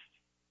blessed.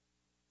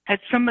 Had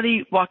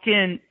somebody walk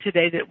in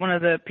today, that one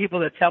of the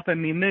people that's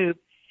helping me move,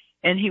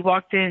 and he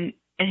walked in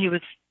and he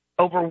was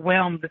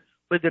overwhelmed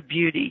with the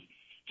beauty.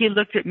 He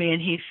looked at me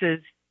and he says,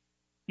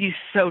 you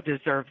so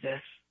deserve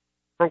this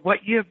for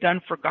what you have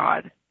done for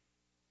God.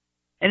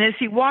 And as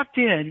he walked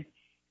in,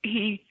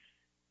 he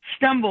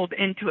stumbled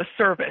into a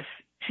service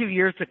 2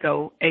 years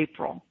ago,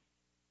 April,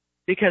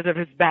 because of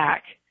his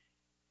back.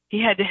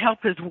 He had to help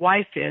his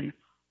wife in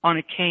on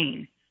a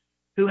cane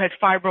who had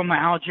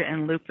fibromyalgia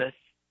and lupus.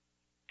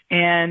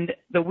 And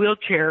the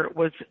wheelchair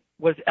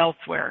was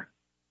elsewhere.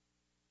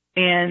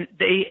 And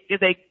they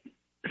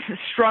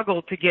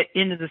struggled to get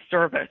into the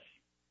service.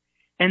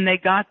 And they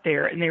got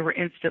there and they were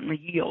instantly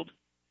healed.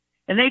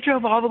 And they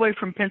drove all the way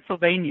from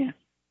Pennsylvania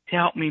to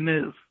help me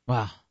move.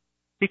 Wow.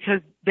 Because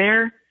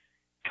they're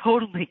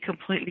totally,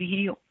 completely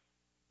healed.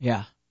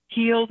 Yeah.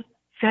 Healed,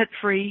 set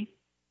free.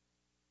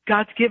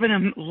 God's given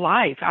them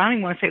life. I don't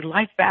even want to say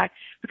life back,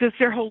 because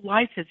their whole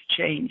life has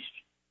changed.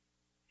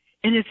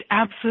 And it's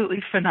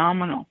absolutely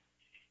phenomenal.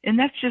 And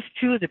that's just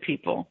two of the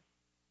people,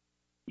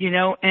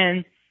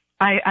 and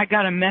I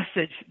got a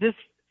message. This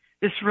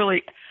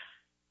really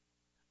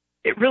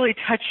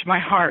touched my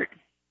heart,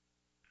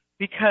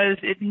 because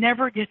it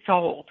never gets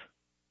old.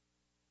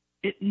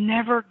 It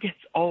never gets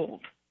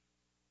old.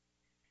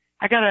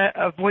 I got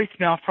a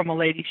voicemail from a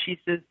lady. She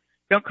says,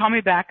 don't call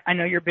me back. I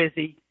know you're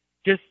busy.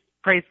 Just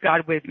praise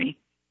God with me.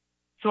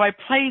 So I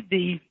played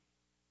the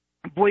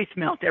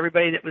voicemail to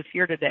everybody that was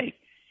here today.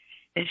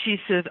 And she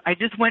says, I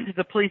just went to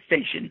the police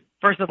station.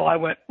 First of all, I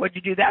went, what'd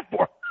you do that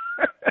for?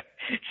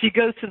 She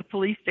goes to the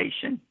police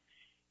station,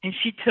 and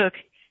she took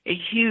a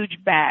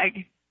huge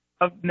bag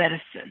of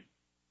medicine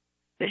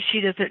that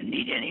she doesn't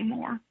need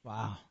anymore.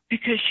 Wow.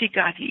 Because she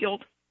got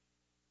healed.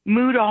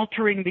 Mood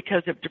altering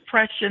because of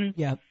depression.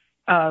 Yep.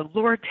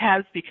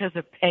 Lortabs because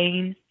of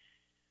pain.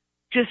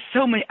 Just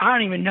so many. I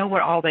don't even know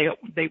what all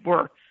they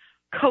were.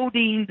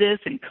 Codeine this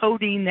and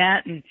codeine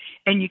that,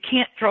 and you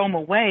can't throw them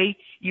away.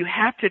 You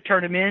have to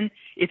turn them in.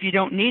 If you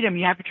don't need them,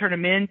 you have to turn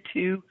them in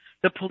to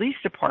the police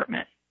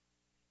department.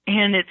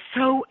 And it's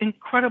so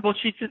incredible.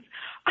 She says,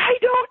 I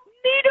don't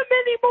need them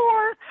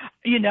anymore.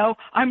 You know,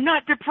 I'm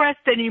not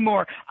depressed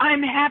anymore.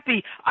 I'm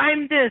happy.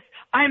 I'm this.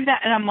 I'm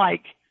that. And I'm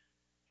like,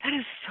 that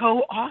is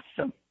so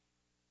awesome.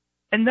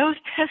 And those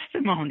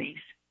testimonies,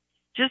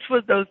 just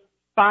with those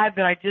 5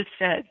 that I just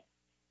said,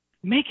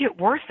 make it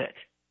worth it.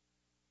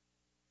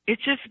 It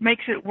just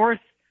makes it worth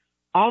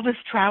all this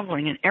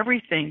traveling and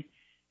everything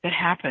that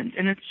happens.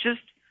 And it's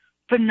just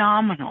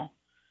phenomenal.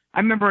 I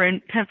remember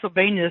in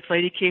Pennsylvania, this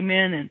lady came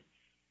in and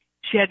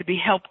she had to be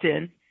helped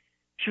in.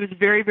 She was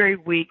very, very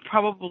weak,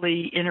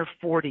 probably in her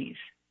 40s.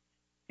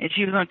 And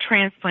she was on a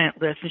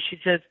transplant list. And she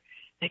says,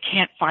 they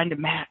can't find a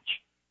match.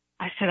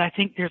 I said, I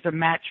think there's a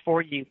match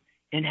for you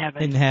in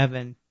heaven. In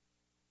heaven.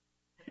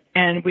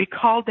 And we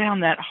called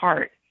down that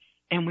heart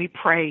and we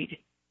prayed.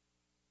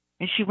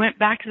 And she went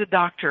back to the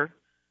doctor.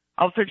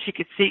 All of a sudden she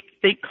could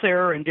think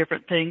clearer and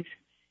different things.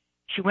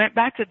 She went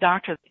back to the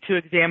doctor to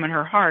examine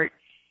her heart.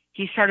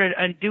 He started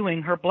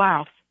undoing her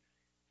blouse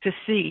to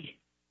see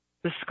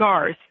the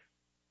scars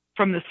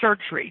from the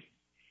surgery.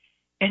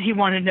 And he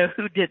wanted to know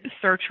who did the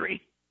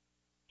surgery.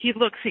 He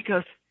looks, he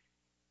goes,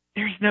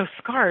 there's no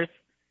scars.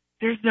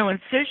 There's no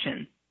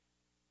incision.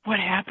 What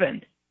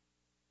happened?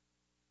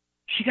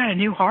 She got a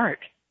new heart.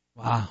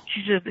 Wow.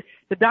 She said,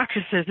 the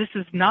doctor says this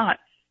is not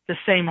the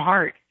same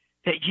heart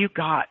that you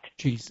got.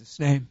 Jesus'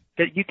 name.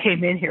 That you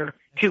came in here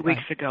That's 2 right.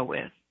 weeks ago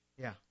with.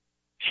 Yeah.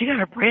 She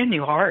got a brand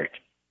new heart.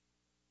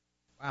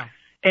 Wow.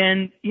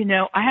 And, you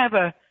know, I have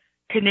a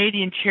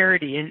Canadian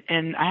charity,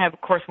 and I have,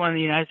 of course, one in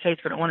the United States,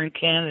 but one in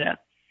Canada.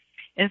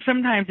 And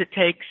sometimes it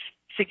takes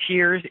 6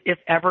 years, if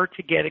ever,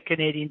 to get a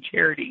Canadian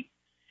charity.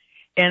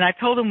 And I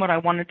told them what I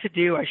wanted to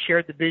do. I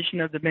shared the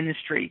vision of the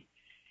ministry.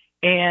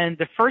 And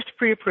the first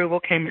pre-approval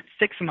came at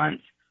 6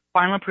 months.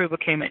 Final approval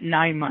came at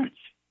 9 months.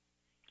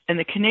 And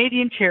the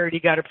Canadian charity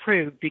got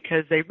approved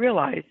because they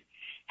realized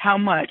how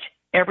much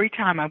every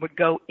time I would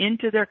go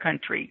into their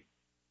country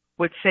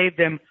would save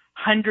them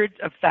hundreds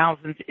of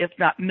thousands, if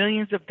not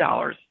millions of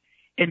dollars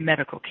in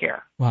medical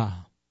care.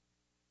 Wow.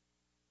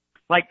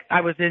 Like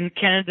I was in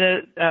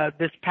Canada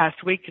this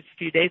past week, just a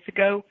few days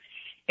ago,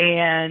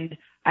 and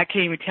I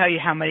can't even tell you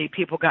how many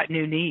people got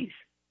new knees.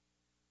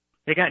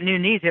 They got new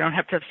knees. They don't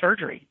have to have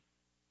surgery.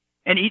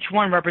 And each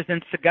one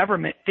represents the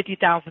government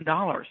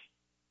 $50,000.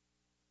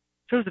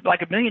 So it was like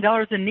 $1 million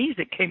in knees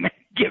that came in,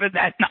 given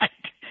that night.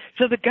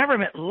 So the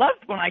government loves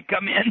when I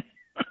come in.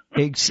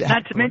 Exactly.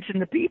 Not to mention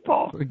the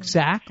people.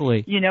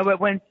 Exactly. You know, but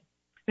when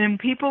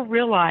people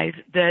realize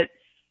that,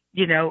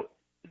 you know,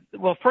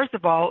 well, first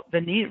of all,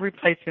 the knee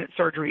replacement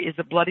surgery is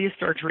the bloodiest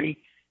surgery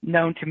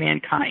known to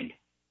mankind,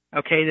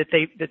 okay,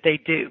 that they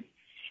do.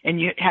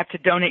 And you have to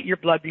donate your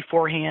blood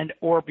beforehand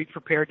or be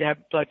prepared to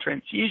have blood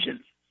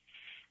transfusions.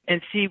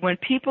 And see, when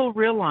people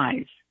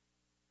realize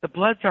the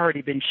blood's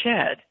already been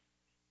shed,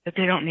 that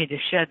they don't need to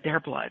shed their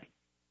blood.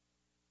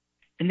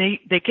 And they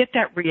get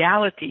that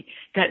reality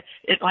that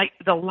it like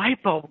the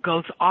light bulb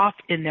goes off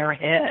in their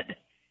head.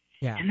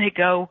 Yeah. And they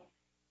go,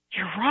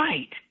 you're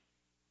right.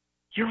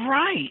 You're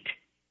right.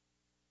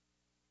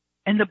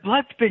 And the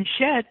blood's been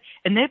shed,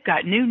 and they've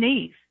got new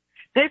knees.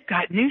 They've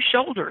got new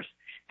shoulders.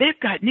 They've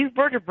got new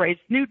vertebrae,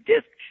 new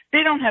discs.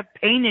 They don't have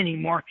pain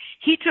anymore.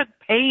 He took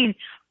pain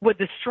with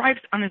the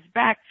stripes on his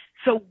back,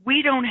 so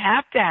we don't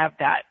have to have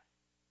that.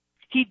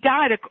 He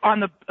died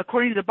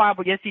according to the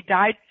Bible. Yes, he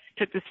died,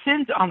 took the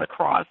sins on the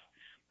cross,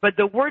 but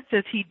the word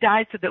says he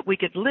died so that we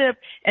could live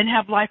and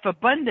have life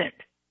abundant.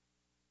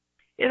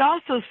 It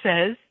also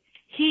says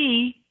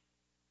he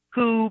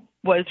who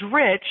was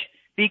rich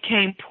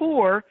became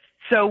poor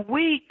so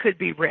we could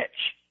be rich.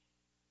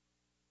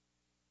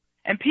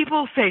 And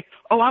people say,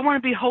 oh, I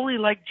want to be holy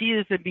like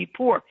Jesus and be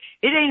poor.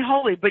 It ain't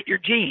holy, but your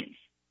genes.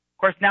 Of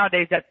course,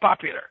 nowadays that's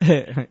popular.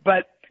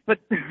 But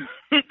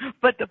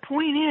the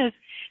point is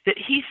that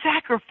he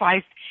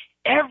sacrificed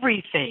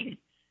everything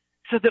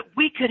so that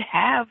we could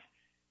have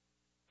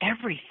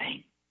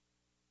everything.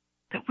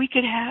 That we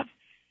could have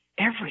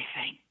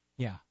everything.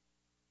 Yeah.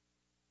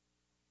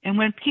 And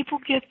when people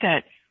get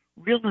that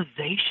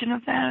realization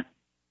of that,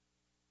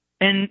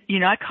 and, you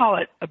know, I call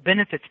it a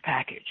benefits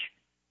package.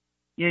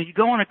 You know, you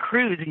go on a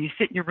cruise and you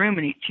sit in your room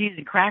and eat cheese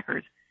and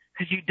crackers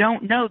because you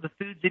don't know the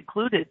food's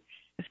included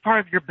as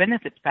part of your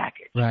benefits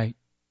package. Right.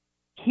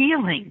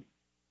 Healing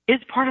is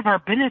part of our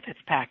benefits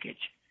package.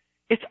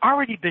 It's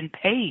already been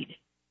paid.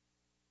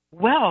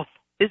 Wealth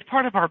is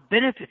part of our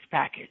benefits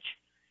package.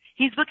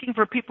 He's looking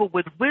for people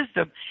with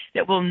wisdom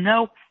that will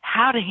know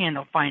how to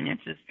handle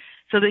finances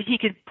so that he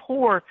can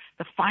pour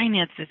the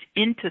finances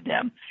into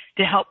them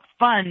to help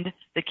fund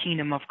the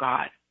kingdom of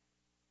God.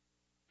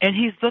 And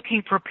he's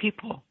looking for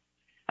people,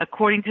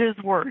 according to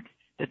his word,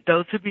 that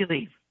those who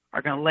believe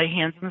are going to lay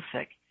hands on the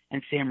sick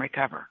and see them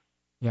recover.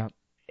 Yeah.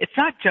 It's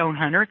not Joan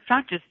Hunter. It's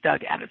not just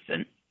Doug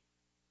Addison.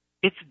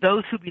 It's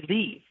those who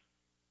believe.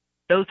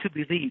 Those who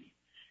believe.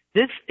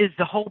 This is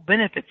the whole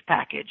benefits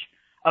package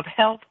of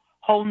health,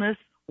 wholeness,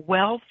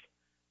 wealth,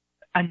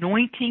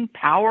 anointing,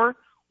 power,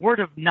 word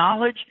of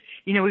knowledge.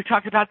 You know, we've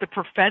talked about the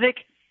prophetic,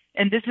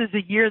 and this is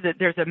a year that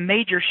there's a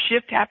major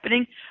shift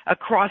happening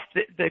across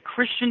the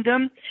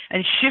Christendom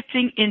and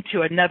shifting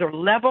into another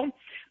level.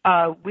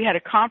 We had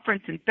a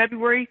conference in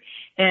February,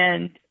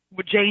 and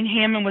Jane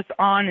Hammond was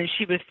on, and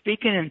she was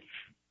speaking, and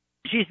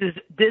she says,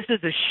 this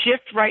is a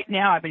shift right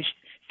now. I've been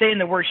saying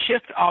the word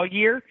shift all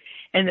year,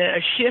 and a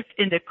shift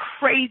into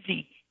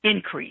crazy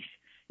increase.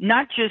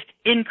 Not just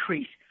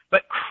increase,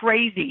 but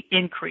crazy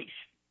increase.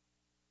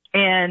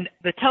 And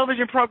the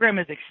television program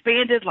is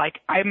expanded. Like,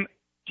 I'm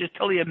just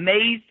totally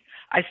amazed.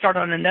 I start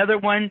on another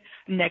one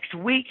next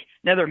week,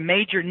 another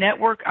major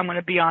network. I'm going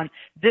to be on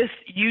this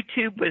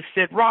YouTube with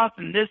Sid Roth,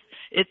 and this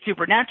It's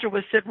Supernatural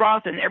with Sid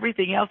Roth, and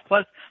everything else,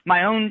 plus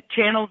my own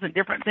channels and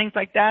different things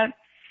like that.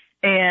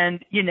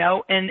 And, you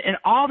know, and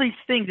all these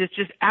things, it's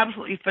just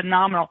absolutely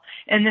phenomenal.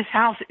 And this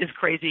house is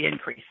crazy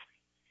increase.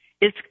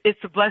 It's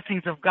the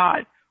blessings of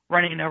God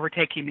running and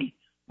overtaking me,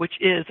 which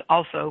is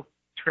also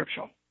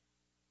scriptural.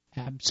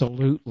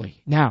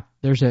 Absolutely. Now,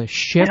 there's a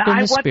shift and in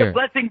the spirit.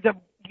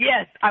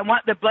 I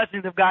want the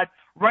blessings of God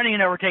running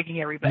and overtaking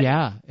everybody.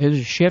 Yeah, there's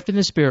a shift in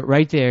the spirit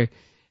right there.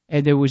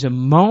 And there was a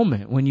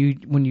moment when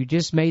you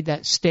just made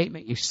that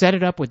statement. You set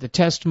it up with the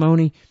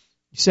testimony.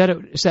 You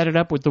set it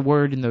up with the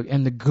word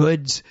and the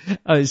goods.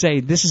 Say,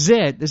 this is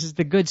it. This is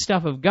the good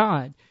stuff of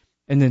God.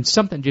 And then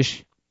something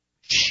just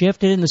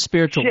shifted in the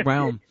spiritual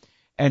realm,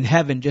 and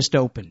heaven just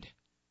opened.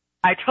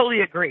 I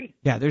totally agree.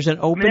 Yeah, there's an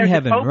open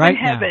heaven right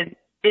now.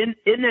 In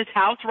this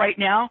house right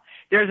now,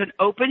 there's an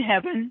open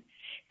heaven,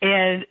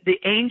 and the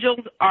angels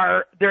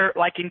they're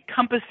like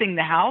encompassing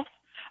the house.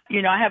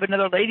 You know, I have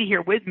another lady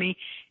here with me,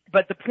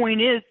 but the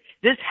point is,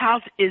 this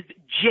house is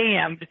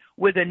jammed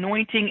with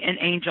anointing and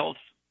angels,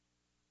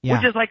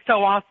 which is like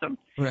so awesome.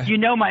 Right. You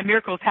know, my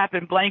miracles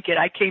happen blanket.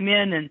 I came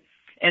in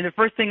and the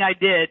first thing I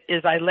did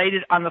is I laid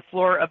it on the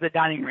floor of the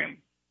dining room,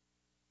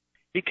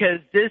 because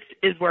this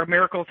is where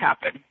miracles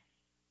happen.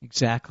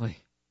 Exactly.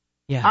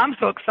 Yeah. I'm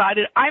so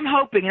excited. I'm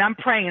hoping and I'm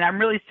praying and I'm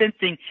really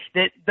sensing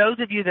that those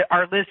of you that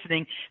are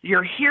listening,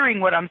 you're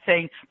hearing what I'm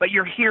saying, but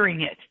you're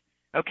hearing it,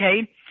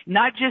 okay?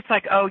 Not just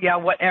like, oh, yeah,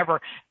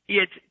 whatever.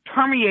 It's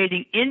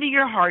permeating into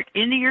your heart,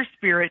 into your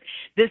spirit.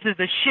 This is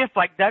a shift,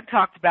 like Doug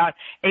talked about,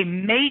 a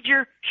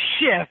major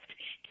shift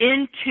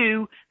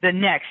into the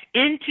next,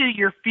 into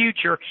your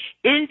future,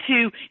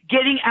 into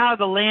getting out of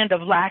the land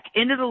of lack,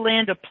 into the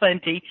land of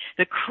plenty,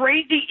 the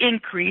crazy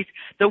increase,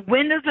 the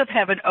windows of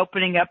heaven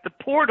opening up,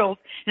 the portals.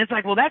 And it's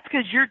like, well, that's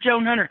because you're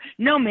Joan Hunter.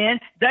 No, man,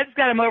 Doug's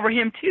got him over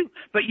him too.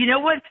 But you know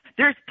what?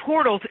 There's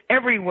portals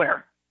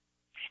everywhere.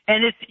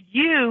 And it's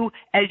you,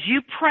 as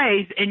you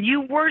praise and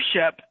you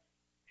worship,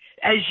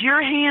 as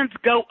your hands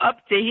go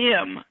up to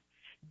him,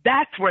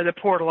 that's where the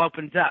portal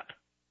opens up.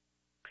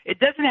 It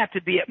doesn't have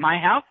to be at my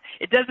house.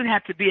 It doesn't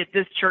have to be at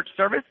this church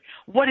service.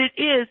 What it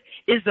is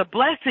the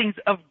blessings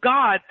of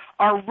God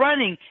are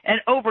running and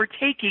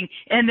overtaking,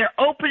 and they're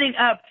opening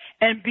up,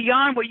 and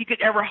beyond what you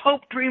could ever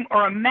hope, dream,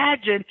 or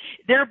imagine,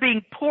 they're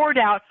being poured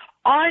out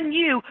on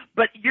you,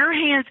 but your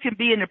hands can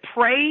be in a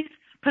praise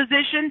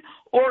position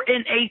or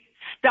in a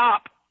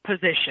stop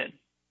position.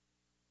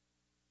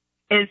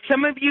 And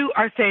some of you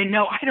are saying,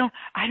 no,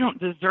 I don't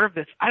deserve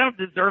this. I don't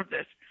deserve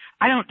this.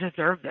 I don't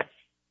deserve this.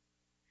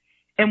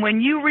 And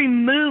when you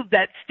remove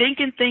that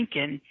stinking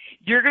thinking,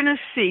 you're going to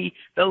see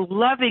the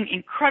loving,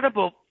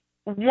 incredible,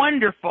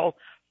 wonderful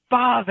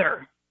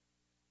Father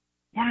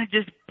want to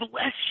just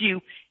bless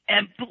you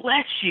and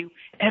bless you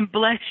and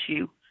bless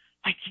you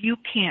like you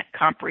can't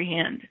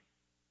comprehend.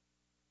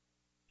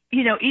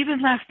 You know,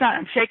 even last night,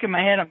 I'm shaking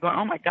my head. I'm going,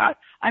 oh, my God,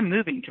 I'm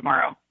moving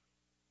tomorrow,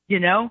 you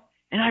know,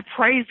 and I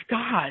praise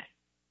God.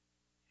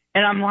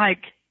 And I'm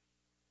like,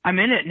 I'm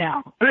in it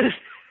now.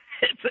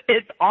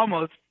 It's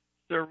almost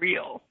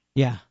surreal.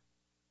 Yeah.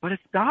 But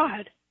it's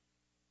God.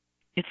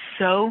 It's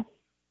so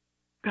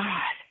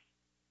God.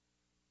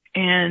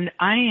 And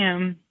I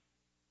am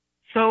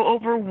so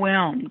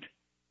overwhelmed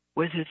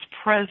with his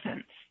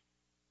presence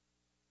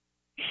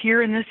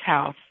here in this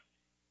house,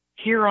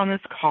 here on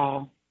this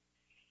call,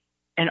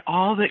 and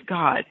all that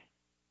God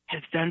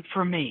has done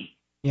for me.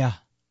 Yeah.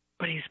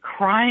 But he's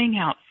crying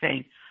out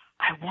saying,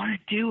 I want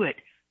to do it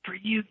for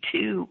you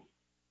too.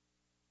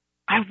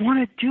 I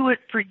want to do it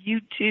for you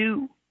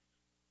too.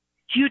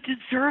 You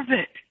deserve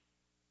it.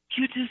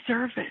 You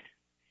deserve it.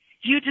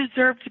 You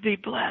deserve to be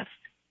blessed.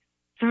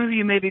 Some of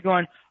you may be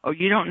going, oh,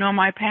 you don't know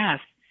my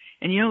past.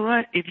 And you know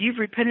what? If you've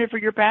repented for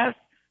your past,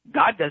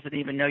 God doesn't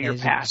even know your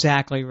past.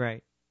 Exactly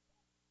right.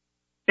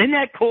 Isn't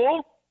that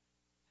cool?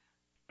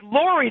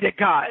 Glory to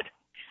God.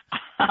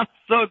 I'm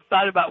so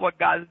excited about what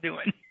God's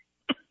doing.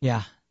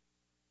 Yeah.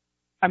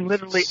 I'm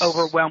literally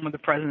overwhelmed with the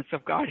presence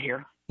of God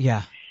here.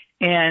 Yeah.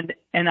 And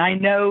I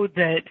know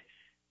that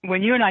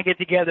when you and I get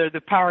together,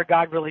 the power of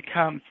God really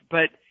comes.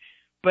 But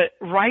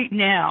right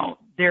now,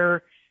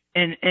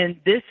 and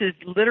this is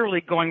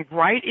literally going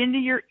right into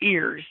your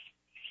ears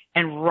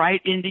and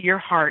right into your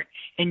heart,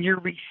 and you're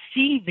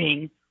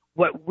receiving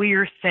what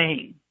we're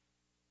saying.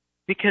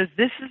 Because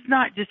this is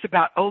not just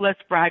about, oh,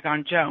 let's brag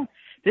on Joan.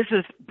 This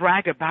is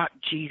brag about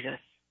Jesus.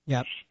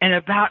 Yep. And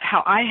about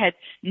how I had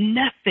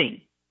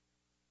nothing,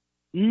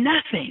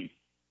 18,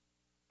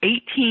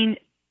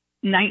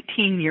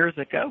 19 years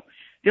ago.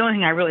 The only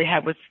thing I really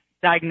had was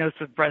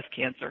diagnosed with breast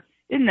cancer.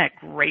 Isn't that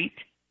great?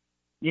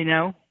 You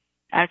know,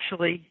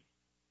 actually,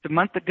 a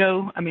month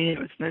ago, it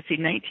was,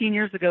 19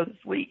 years ago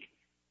this week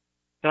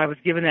that I was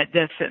given that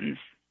death sentence.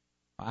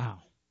 Wow.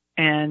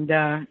 And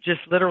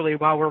just literally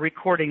while we're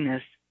recording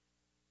this,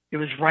 it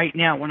was right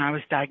now when I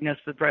was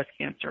diagnosed with breast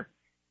cancer,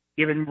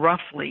 given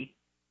roughly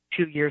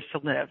 2 years to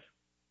live.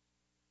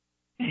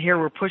 And here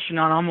we're pushing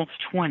on almost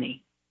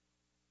 20.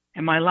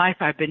 In my life,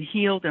 I've been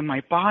healed in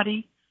my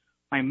body,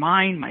 my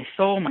mind, my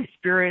soul, my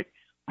spirit,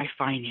 my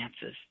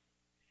finances.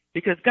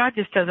 Because God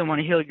just doesn't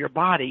want to heal your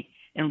body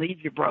and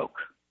leave you broke.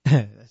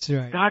 That's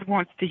right. God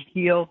wants to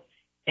heal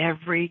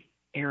every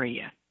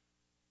area.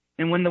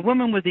 And when the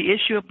woman with the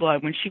issue of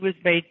blood, when she was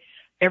made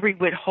every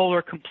whit whole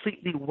or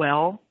completely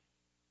well,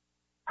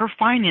 her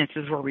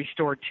finances were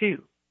restored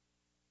too.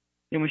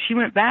 And when she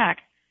went back,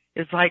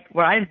 it's like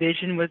what I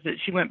envisioned was that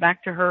she went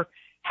back to her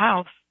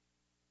house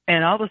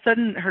and all of a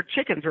sudden her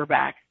chickens were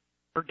back.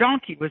 Her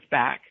donkey was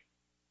back.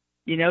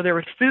 You know, there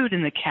was food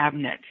in the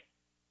cabinet.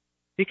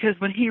 Because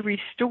when he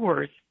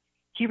restores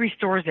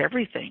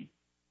everything.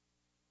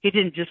 He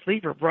didn't just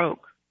leave her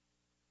broke.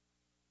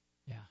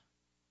 Yeah.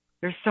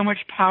 There's so much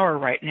power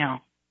right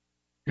now.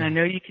 And Yeah. I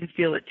know you can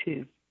feel it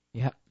too.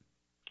 Yep.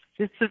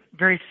 It's a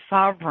very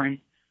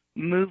sovereign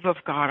move of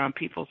God on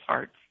people's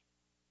hearts.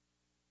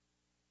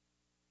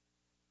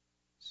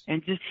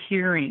 And just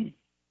hearing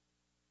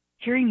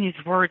these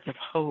words of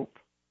hope,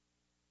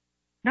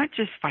 not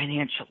just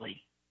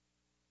financially,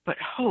 but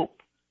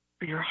hope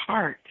for your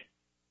heart.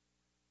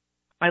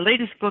 My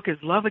latest book is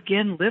Love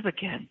Again, Live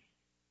Again.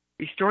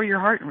 Restore your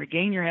heart and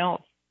regain your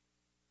health.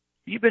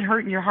 If you've been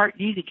hurting your heart,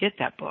 you need to get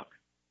that book.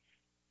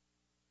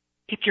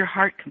 Get your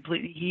heart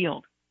completely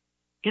healed.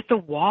 Get the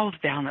walls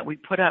down that we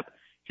put up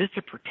just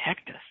to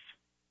protect us.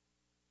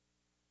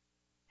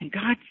 And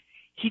God,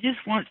 He just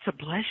wants to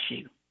bless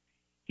you.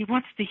 He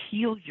wants to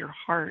heal your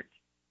heart.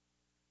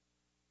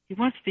 He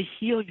wants to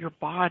heal your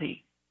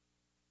body.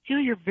 Heal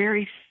your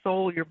very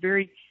soul, your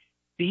very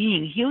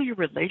being. Heal your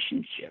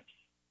relationships.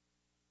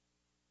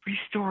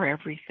 Restore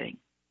everything.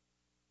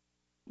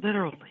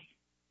 Literally.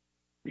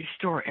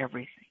 Restore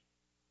everything.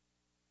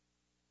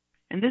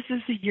 And this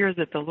is the year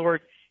that the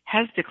Lord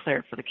has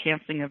declared for the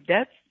canceling of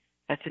debts.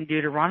 That's in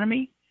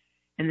Deuteronomy.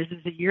 And this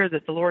is the year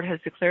that the Lord has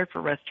declared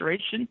for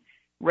restoration,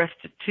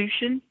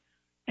 restitution,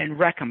 and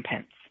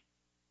recompense.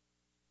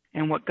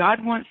 And what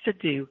God wants to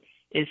do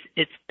is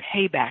it's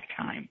payback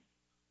time.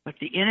 What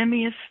the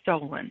enemy has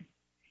stolen,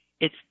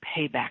 it's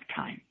payback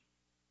time.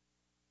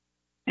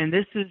 And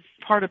this is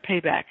part of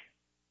payback,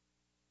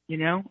 you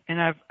know. And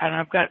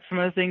I've got some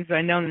other things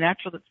I know in the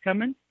natural that's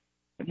coming.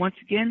 And once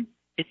again,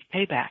 it's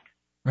payback.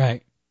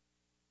 Right.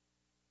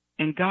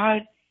 And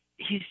God,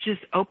 He's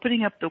just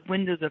opening up the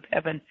windows of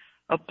heaven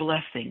of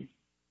blessing.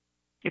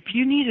 If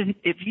you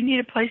need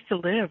a place to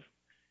live,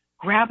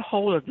 grab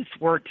hold of this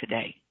word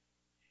today.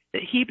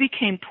 That He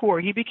became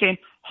poor, He became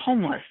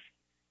homeless,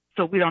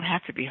 so we don't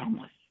have to be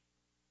homeless.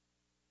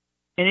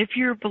 And if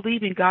you're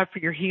believing God for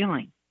your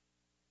healing,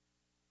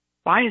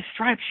 by His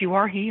stripes you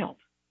are healed.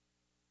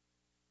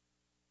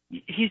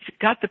 He's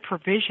got the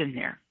provision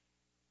there.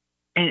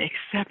 And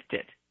accept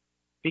it,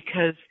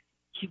 because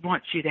He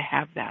wants you to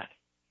have that.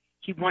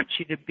 He wants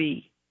you to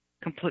be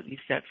completely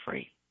set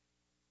free.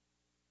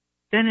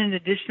 Then in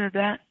addition to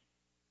that,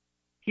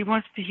 He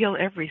wants to heal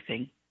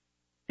everything.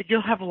 That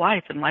you'll have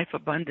life and life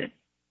abundant.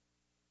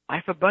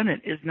 Life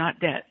abundant is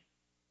not debt.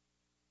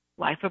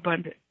 Life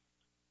abundant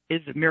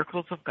is the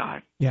miracles of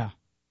God. Yeah.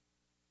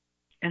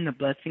 And the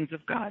blessings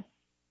of God.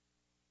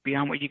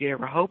 Beyond what you could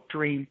ever hope,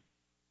 dream,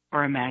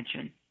 or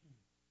imagine.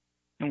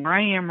 And where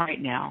I am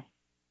right now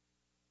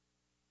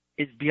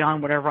is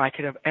beyond whatever I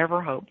could have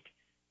ever hoped,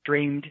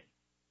 dreamed,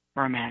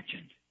 or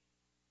imagined.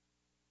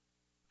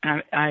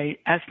 And I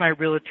asked my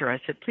realtor,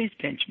 I said, please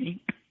pinch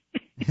me.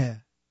 Yeah.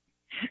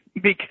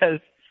 Because,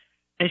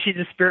 and she's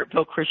a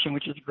Spirit-filled Christian,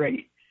 which is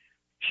great.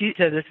 She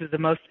said this is the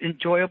most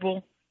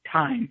enjoyable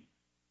time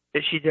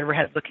that she's ever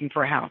had looking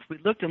for a house. We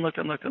looked and looked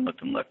and looked and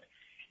looked and looked.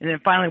 And then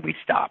finally we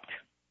stopped.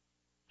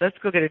 Let's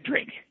go get a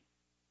drink.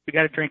 We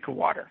got a drink of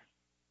water.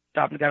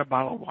 Stopped and got a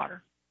bottle of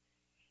water.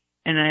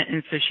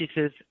 And so she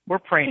says, we're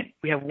praying.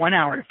 We have 1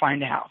 hour to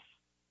find a house.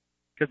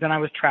 Because then I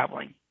was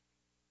traveling.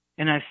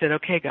 And I said,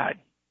 okay, God,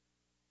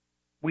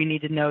 we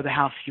need to know the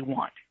house you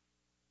want.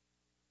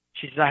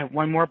 She said, I have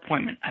one more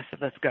appointment. I said,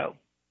 let's go.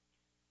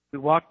 We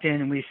walked in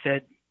and we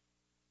said,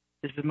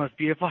 this is the most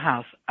beautiful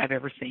house I've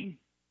ever seen.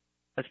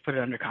 Let's put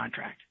it under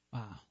contract.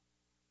 Wow.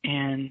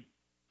 and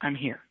I'm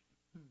here.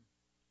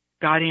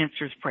 God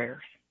answers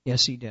prayers.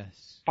 Yes, he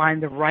does.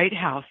 Find the right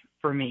house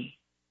for me.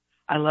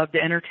 I love to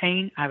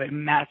entertain. I have a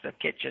massive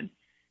kitchen.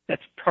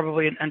 That's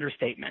probably an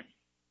understatement.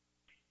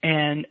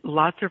 And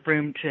lots of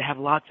room to have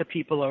lots of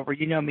people over.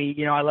 You know me.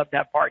 You know I love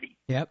that party.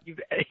 Yep.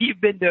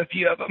 You've been to a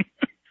few of them.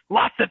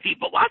 Lots of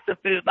people, lots of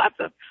food, lots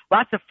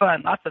of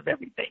fun, lots of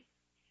everything.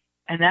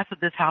 And that's what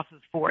this house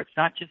is for. It's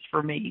not just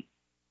for me.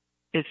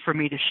 It's for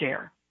me to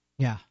share.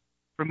 Yeah.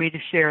 For me to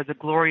share the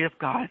glory of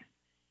God.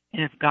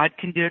 And if God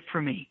can do it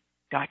for me,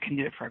 God can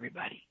do it for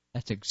everybody.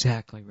 That's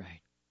exactly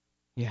right.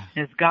 Yeah.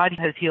 And as God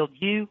has healed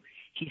you,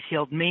 he's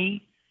healed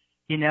me.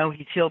 You know,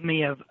 he's healed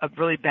me of a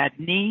really bad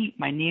knee.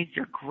 My knees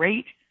are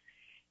great.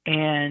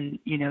 And,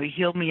 you know, he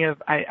healed me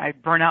of, I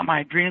burned out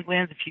my adrenal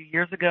glands a few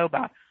years ago,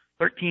 about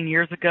 13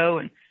 years ago.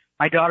 And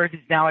my daughter,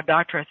 who's now a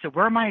doctor, I said,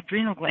 where are my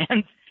adrenal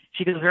glands?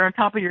 She goes, they're on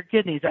top of your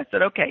kidneys. I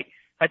said, okay.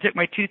 I took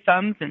my two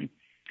thumbs and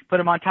put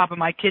them on top of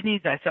my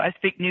kidneys. I said, I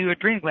speak new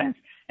adrenal glands.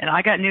 And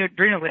I got new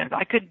adrenal glands.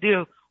 I couldn't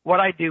do what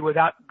I do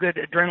without good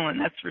adrenaline,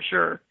 that's for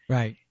sure.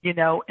 Right. You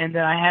know, and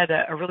then I had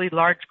a really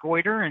large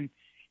goiter, and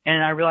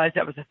I realized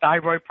that was a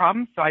thyroid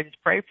problem. So I just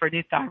prayed for a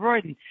new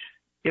thyroid, and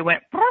it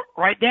went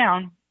right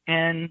down.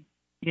 And,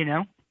 you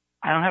know,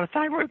 I don't have a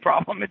thyroid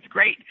problem. It's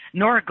great.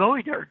 Nor a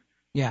goiter.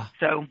 Yeah.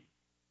 So,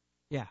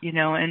 yeah. You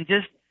know, and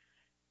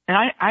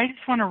I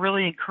just want to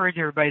really encourage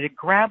everybody to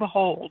grab a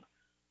hold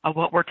of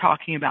what we're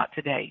talking about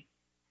today.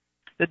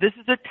 That this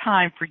is a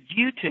time for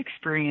you to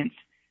experience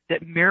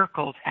that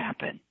miracles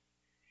happen.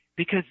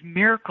 Because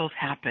miracles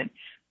happen.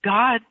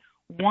 God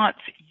wants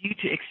you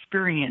to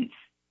experience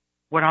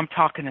what I'm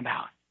talking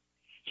about.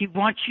 He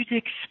wants you to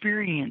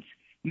experience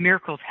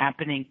miracles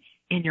happening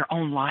in your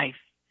own life,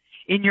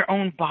 in your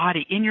own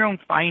body, in your own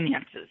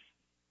finances.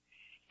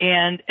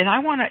 And I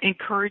want to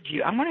encourage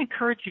you. I want to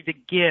encourage you to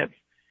give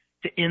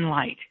to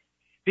Enlight,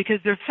 because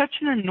there's such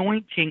an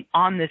anointing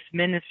on this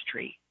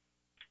ministry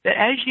that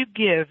as you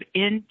give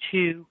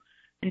into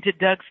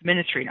Doug's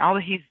ministry and all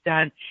that he's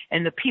done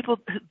and the people's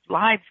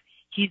lives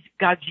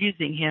God's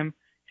using him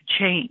to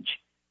change,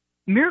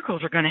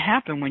 miracles are going to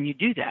happen when you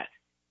do that.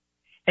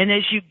 And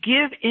as you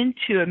give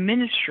into a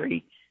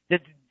ministry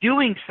that's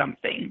doing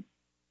something,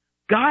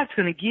 God's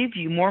going to give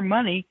you more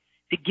money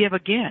to give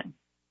again.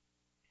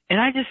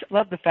 And I just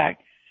love the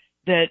fact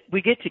that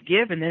we get to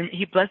give, and then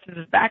he blesses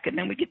us back, and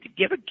then we get to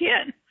give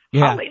again.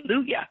 Yeah.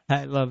 Hallelujah.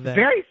 I love that.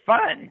 Very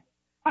fun.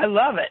 I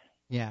love it.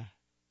 Yeah.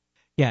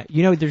 Yeah.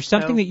 You know, there's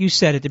something that you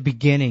said at the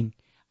beginning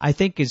I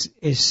think is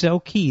so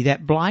key.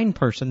 That blind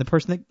person, the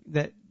person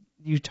that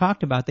you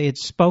talked about, they had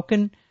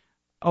spoken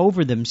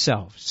over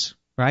themselves,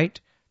 right?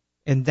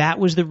 And that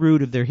was the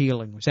root of their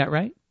healing. Was that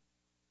right?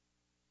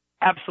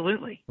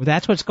 Absolutely. Well,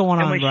 that's what's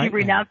going on right now. And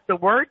when she renounced the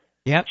word,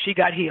 yep, she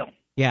got healed.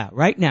 Yeah,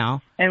 right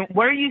now. And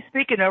what are you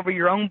speaking over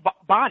your own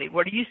body?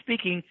 What are you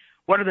speaking?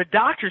 What are the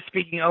doctors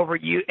speaking over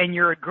you and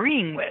you're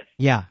agreeing with?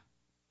 Yeah.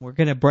 We're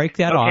going to break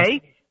that off.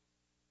 Okay.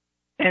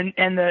 And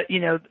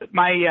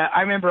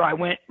I remember I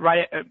went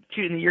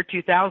in the year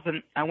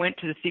 2000, I went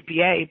to the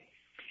CPA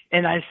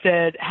and I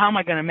said, how am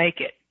I going to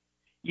make it?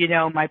 You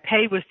know, my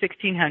pay was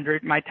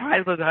 $1,600, my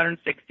tithe was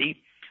 $160,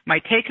 my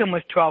take home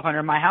was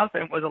 $1,200, my house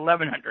rent was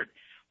 $1,100.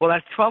 Well,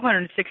 that's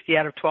 $1,260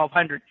 out of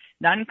 $1,200,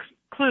 not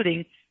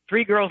including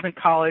 3 girls in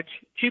college,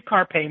 2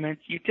 car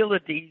payments,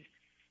 utilities,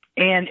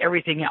 and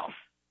everything else.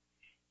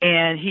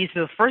 And he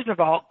says, first of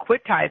all,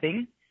 quit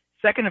tithing.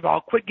 Second of all,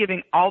 quit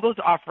giving all those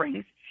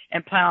offerings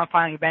and plan on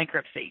filing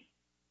bankruptcy.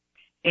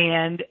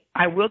 And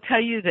I will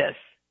tell you this,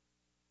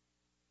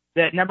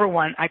 that number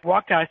one, I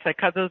walked out, I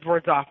cut those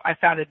words off. I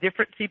found a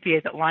different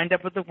CPA that lined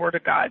up with the Word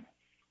of God.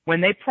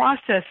 When they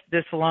processed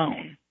this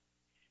loan,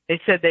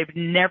 they said they've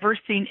never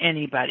seen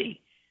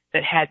anybody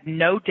that had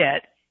no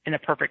debt and a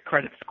perfect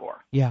credit score.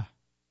 Yeah.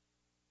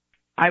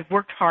 I've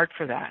worked hard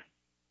for that.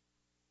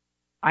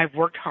 I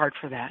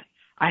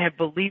have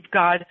believed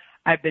God.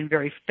 I've been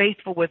very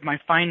faithful with my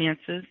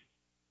finances.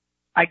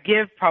 I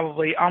give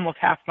probably almost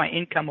half my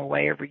income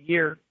away every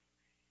year,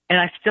 and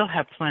I still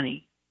have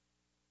plenty.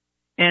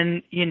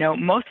 And, you know,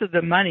 most of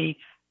the money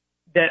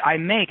that I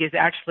make is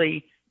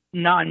actually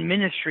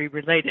non-ministry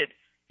related,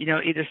 you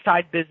know, either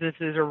side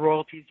businesses or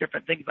royalties,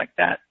 different things like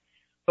that.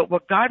 But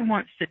what God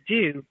wants to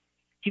do,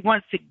 he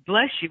wants to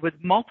bless you with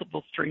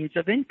multiple streams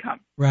of income.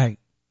 Right.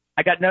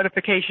 I got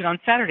notification on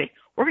Saturday.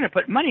 We're going to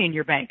put money in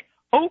your bank.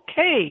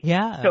 Okay.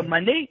 Yeah. So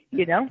Monday,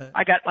 you know,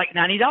 I got like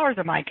 $90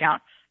 in my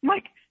account. I'm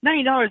like,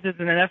 $90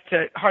 isn't enough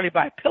to hardly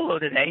buy a pillow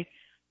today.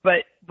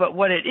 But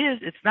what it is,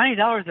 it's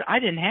 $90 that I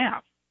didn't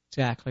have.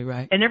 Exactly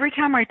right. And every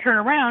time I turn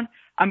around,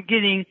 I'm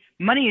getting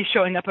money is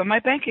showing up in my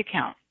bank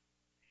account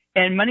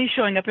and money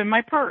showing up in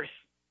my purse,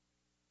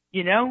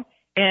 you know,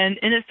 and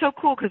it's so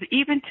cool because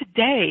even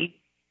today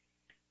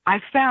I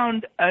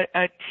found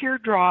a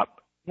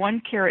teardrop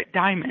 1 carat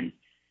diamond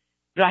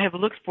that I have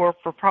looked for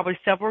probably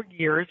several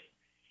years,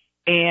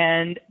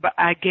 but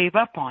I gave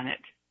up on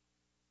it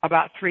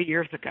about 3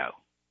 years ago.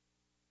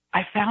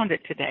 I found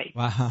it today.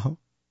 Wow.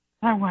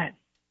 I went,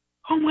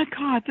 oh my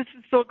God, this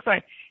is so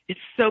exciting. It's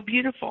so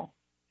beautiful.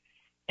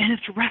 And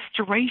it's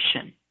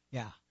restoration.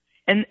 Yeah.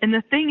 And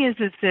the thing is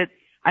that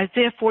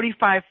Isaiah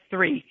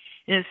 45:3,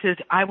 and it says,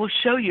 I will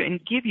show you and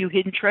give you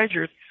hidden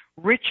treasures,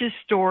 riches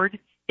stored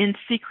in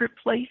secret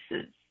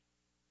places.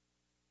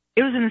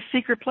 It was in a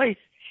secret place.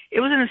 It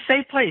was in a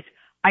safe place.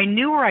 I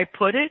knew where I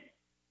put it.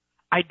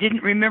 I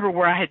didn't remember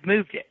where I had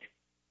moved it,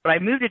 but I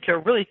moved it to a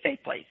really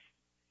safe place,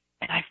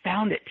 and I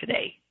found it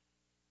today.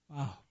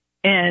 Wow.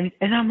 And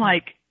I'm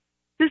like,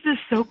 this is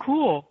so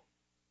cool.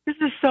 This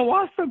is so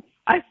awesome.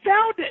 I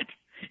found it.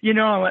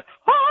 I went,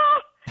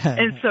 ah!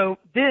 And so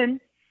then,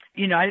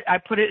 I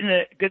put it in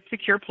a good,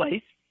 secure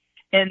place.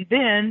 And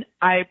then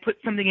I put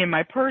something in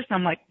my purse. And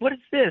I'm like, what is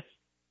this?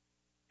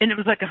 And it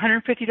was like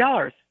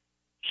 $150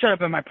 showed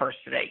up in my purse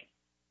today.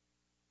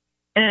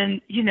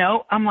 And,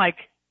 I'm like,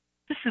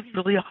 this is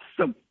really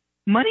awesome.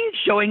 Money is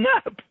showing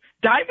up.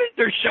 Diamonds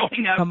are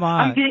showing up. Come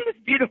on. I'm getting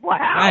this beautiful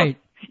house. Right.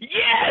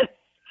 Yes.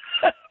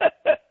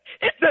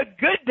 It's a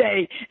good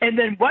day. And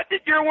then what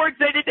did your word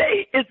say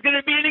today? It's going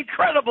to be an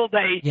incredible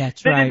day. Yeah,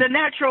 that's that right. in the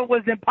natural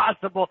was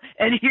impossible.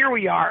 And here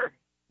we are.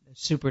 The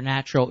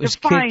supernatural is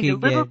to find kicking a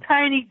little in.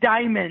 tiny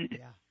diamond.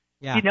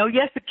 Yeah.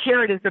 Yes, a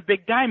carrot is a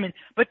big diamond,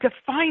 but to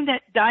find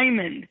that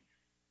diamond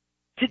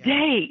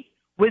today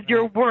with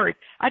your word.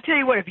 I tell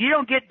you what, if you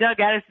don't get Doug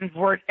Addison's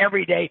word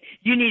every day,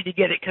 you need to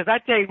get it. Because I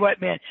tell you what,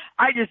 man,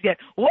 I just get,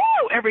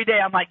 whoa, every day.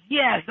 I'm like,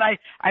 yes,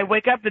 I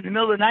wake up in the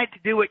middle of the night to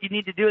do what you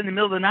need to do in the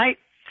middle of the night.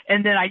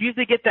 And then I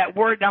usually get that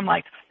word, and I'm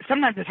like,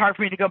 sometimes it's hard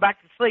for me to go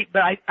back to sleep,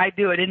 but I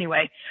do it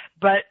anyway.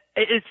 But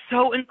it is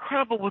so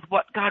incredible with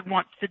what God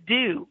wants to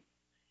do.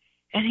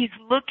 And he's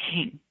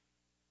looking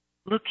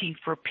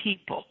for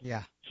people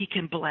he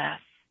can bless.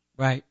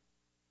 Right.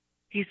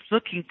 He's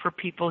looking for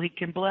people he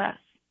can bless.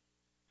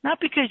 Not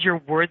because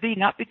you're worthy,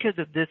 not because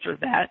of this or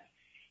that.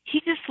 He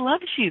just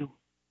loves you.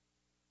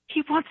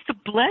 He wants to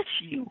bless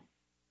you.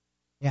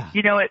 Yeah.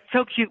 It's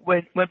so cute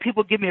when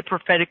people give me a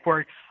prophetic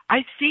word.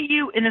 I see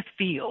you in a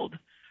field,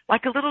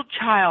 like a little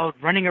child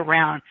running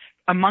around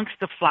amongst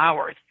the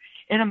flowers.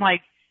 And I'm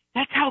like,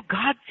 that's how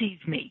God sees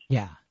me.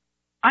 Yeah.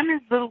 I'm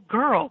his little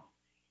girl.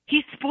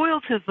 He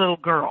spoils his little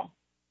girl.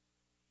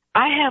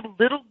 I have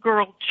little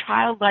girl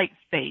childlike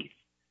faith,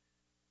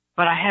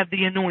 but I have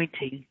the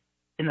anointing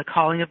in the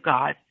calling of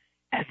God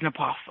as an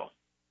apostle.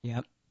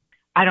 Yep.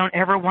 I don't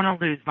ever want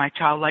to lose my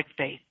childlike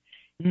faith,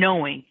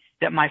 knowing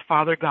that my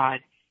Father God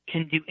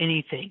can do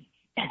anything,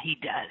 and he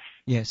does.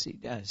 Yes, he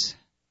does.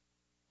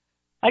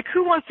 Like,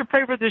 who wants to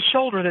pray for this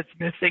shoulder that's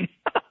missing?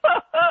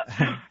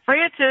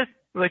 Francis,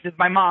 which is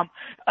my mom,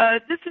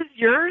 this is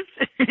yours,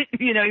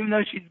 even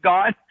though she's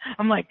gone.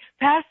 I'm like,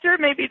 Pastor,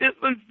 maybe this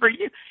one's for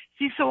you.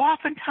 See, so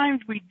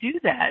oftentimes we do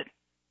that.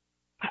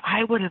 But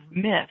I would have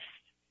missed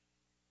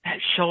that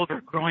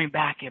shoulder growing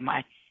back in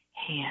my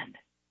hand.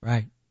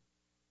 Right.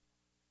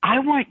 I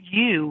want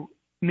you,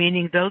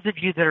 meaning those of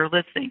you that are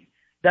listening,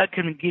 that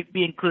can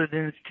be included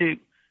in this too,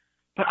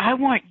 but I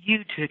want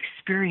you to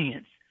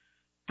experience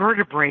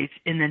vertebrae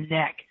in the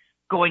neck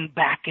going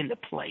back into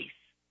place.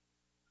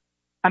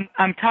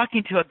 I'm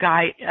talking to a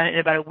guy in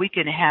about a week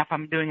and a half.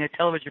 I'm doing a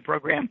television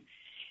program,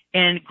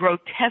 and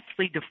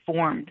grotesquely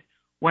deformed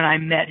when I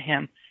met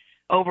him,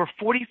 over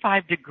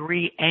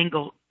 45-degree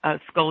angle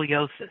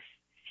scoliosis.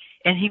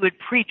 And he would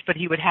preach, but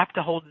he would have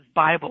to hold his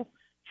Bible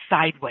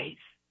sideways.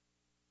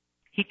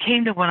 He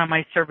came to one of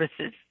my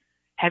services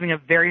having a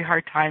very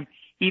hard time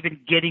even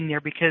getting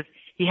there because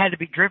he had to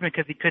be driven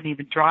because he couldn't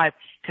even drive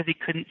because he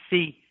couldn't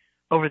see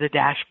over the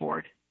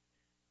dashboard.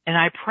 And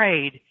I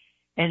prayed,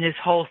 and his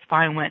whole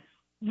spine went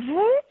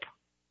whoop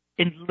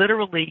in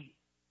literally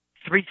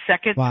 3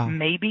 seconds, wow.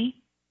 maybe,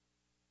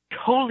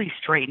 totally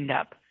straightened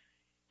up.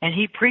 And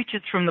he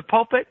preaches from the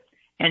pulpit,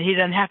 and he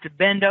doesn't have to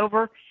bend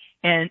over.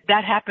 And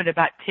that happened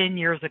about 10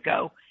 years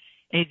ago.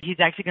 And he's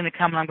actually going to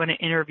come, and I'm going to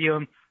interview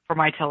him for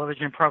my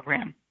television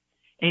program.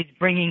 And he's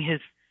bringing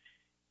his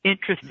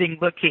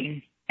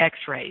interesting-looking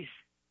x-rays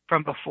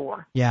from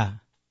before. Yeah.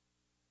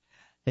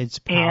 It's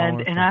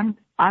powerful. And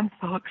I'm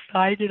so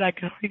excited. I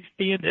can hardly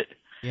stand it.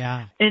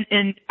 Yeah.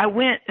 And I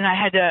went, and I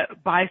had to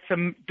buy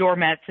some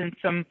doormats and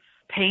some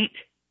paint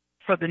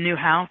for the new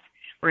house.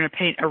 We're going to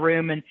paint a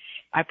room, and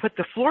I put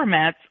the floor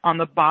mats on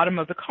the bottom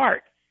of the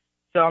cart.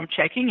 So I'm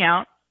checking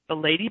out. The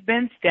lady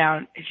bends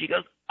down, and she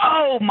goes,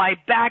 oh, my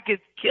back is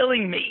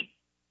killing me.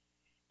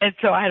 And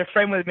so I had a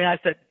friend with me, and I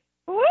said,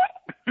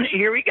 whoop,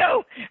 here we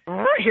go.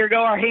 Here go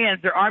our hands.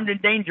 They're armed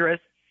and dangerous.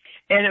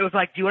 And it was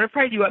like, do you want to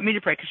pray? Do you want me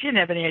to pray? Because she didn't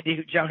have any idea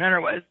who Joan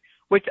Hunter was,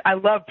 which I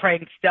love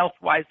praying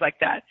stealth-wise like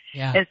that.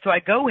 Yeah. And so I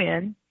go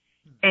in,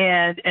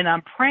 and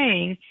I'm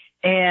praying,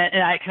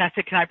 and I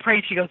said, can I pray?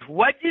 And she goes,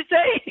 what'd you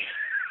say?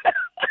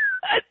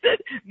 I said,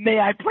 may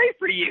I pray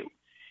for you?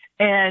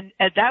 And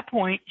at that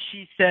point,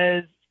 she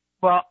says,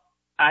 well,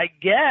 I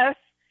guess.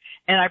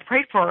 And I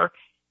prayed for her,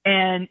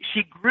 and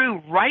she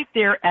grew right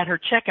there at her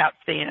checkout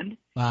stand,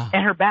 wow.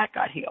 and her back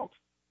got healed.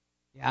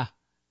 Yeah.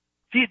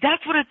 See,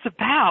 that's what it's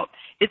about.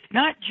 It's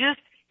not just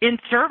in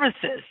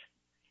services.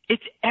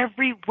 It's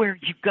everywhere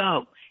you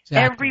go.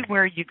 Exactly.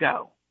 Everywhere you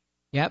go.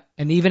 Yep.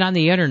 And even on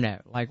the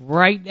internet, like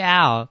right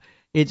now,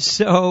 It's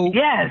so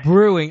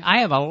brewing.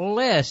 I have a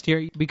list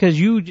here because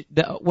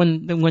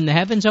when the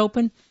heavens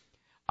open,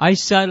 I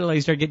suddenly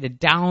start getting a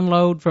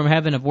download from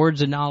heaven of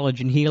words of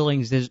knowledge and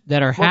healings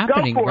that are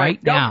happening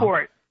right now. Go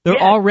for it.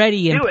 They're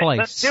already in place.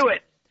 Let's do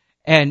it.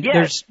 And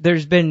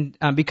there's been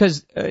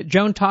because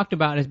Joan talked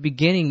about at the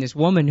beginning this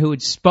woman who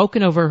had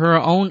spoken over her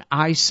own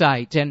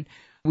eyesight, and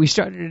we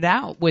started it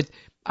out with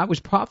I was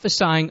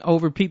prophesying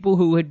over people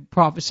who had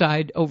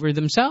prophesied over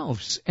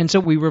themselves, and so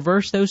we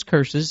reversed those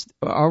curses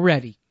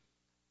already.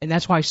 And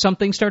that's why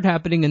something started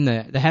happening and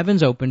the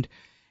heavens opened.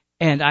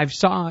 And I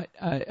saw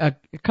a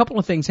couple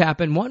of things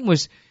happen. One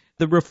was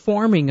the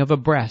reforming of a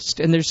breast.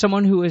 And there's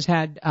someone who has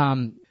had,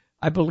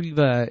 I believe,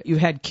 you've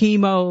had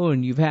chemo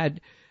and you've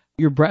had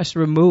your breast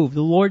removed.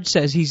 The Lord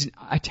says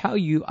I tell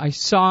you, I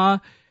saw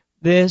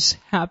this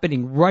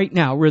happening right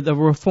now, where the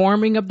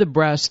reforming of the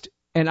breast,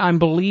 and I'm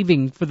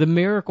believing for the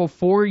miracle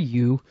for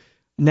you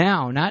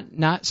now,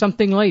 not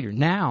something later,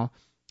 now.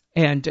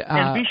 And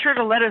be sure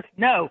to let us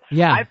know.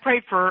 Yeah. I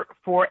prayed for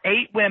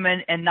 8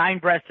 women and 9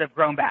 breasts have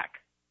grown back.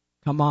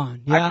 Come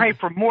on. Yeah. I prayed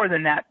for more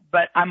than that,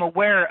 but I'm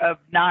aware of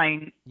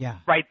 9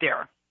 right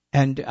there.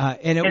 And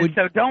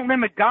so don't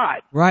limit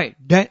God. Right.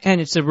 And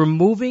it's a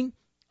removing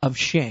of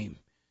shame.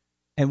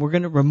 And we're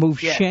going to remove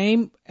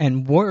shame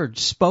and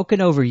words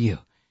spoken over you.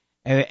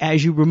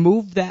 As you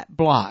remove that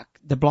block,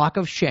 the block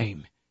of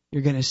shame,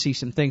 you're going to see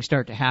some things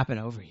start to happen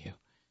over you.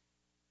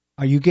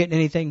 Are you getting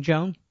anything,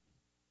 Joan?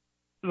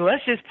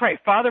 Let's just pray.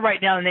 Father,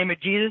 right now in the name of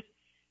Jesus,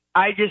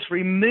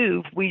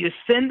 we just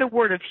send the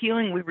word of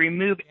healing. We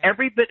remove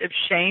every bit of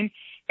shame,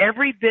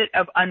 every bit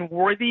of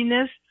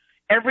unworthiness,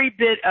 every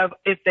bit of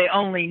if they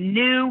only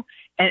knew,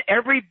 and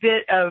every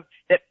bit of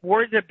that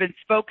words have been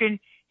spoken,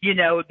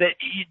 that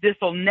this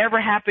will never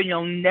happen.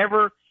 You'll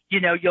never,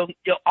 you'll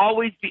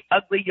always be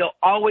ugly. You'll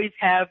always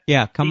have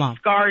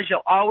scars.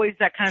 You'll always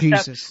that kind of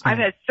stuff. I've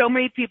had so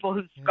many people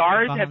whose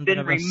scars have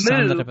been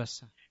removed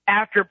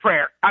after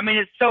prayer. I mean,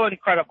 it's so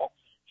incredible.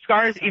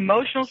 Scars,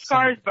 emotional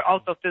scars, but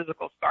also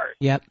physical scars.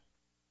 Yep.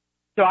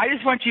 So I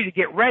just want you to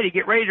get ready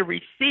to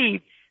receive.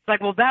 It's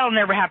like, well, that'll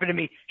never happen to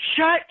me.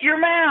 Shut your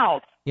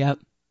mouth. Yep.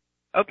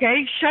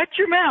 Okay? Shut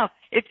your mouth.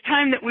 It's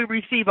time that we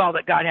receive all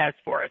that God has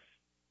for us.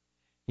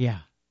 Yeah.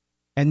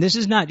 And this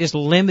is not just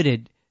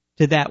limited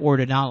to that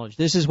word of knowledge.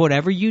 This is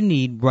whatever you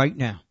need right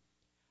now.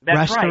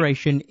 That's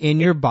restoration in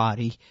your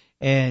body.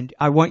 And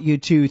I want you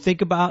to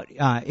think about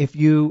if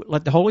you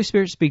let the Holy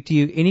Spirit speak to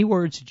you, any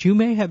words that you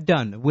may have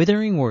done, the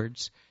withering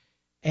words,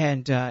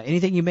 and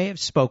anything you may have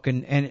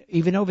spoken, and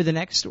even over the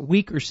next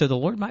week or so, the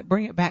Lord might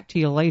bring it back to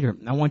you later.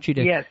 I want you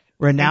to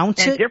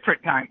renounce it.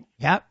 Different times.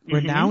 Yep,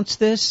 renounce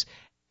this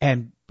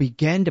and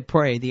begin to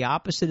pray the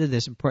opposite of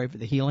this and pray for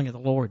the healing of the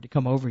Lord to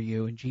come over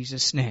you in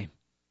Jesus' name.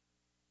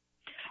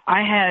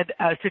 I had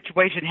a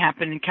situation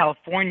happen in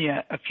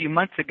California a few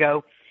months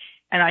ago,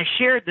 and I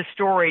shared the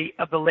story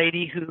of the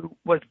lady who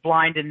was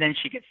blind and then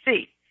she could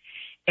see.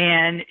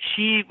 And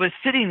she was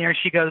sitting there.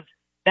 She goes,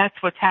 "That's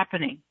what's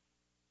happening.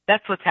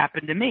 That's what's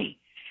happened to me."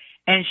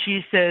 And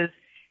she says,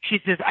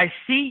 "I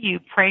see you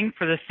praying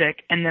for the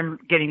sick and them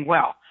getting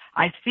well.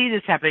 I see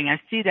this happening.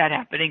 I see that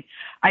happening.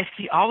 I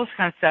see all this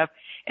kind of stuff."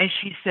 And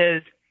she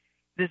says,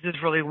 "This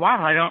is really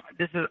wild.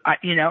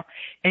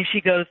 And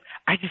she goes,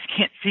 "I just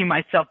can't see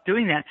myself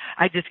doing that.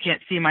 I just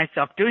can't see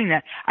myself doing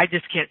that. I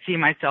just can't see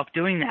myself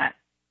doing that."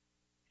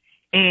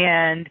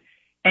 And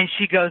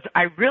she goes,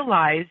 "I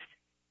realized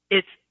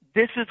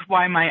this is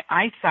why my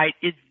eyesight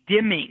is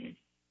dimming,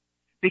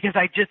 because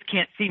I just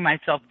can't see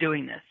myself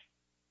doing this."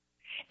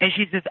 And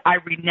she says, "I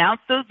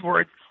renounced those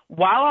words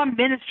while I'm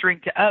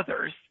ministering to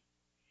others,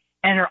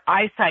 and her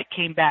eyesight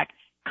came back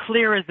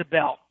clear as a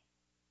bell."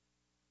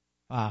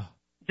 Wow.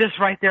 Just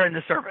right there in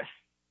the service.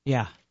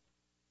 Yeah.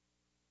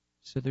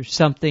 So there's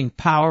something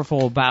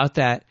powerful about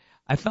that.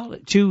 I felt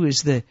it too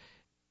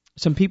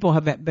some people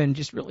have been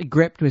just really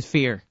gripped with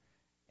fear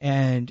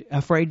and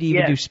afraid to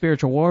even do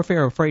spiritual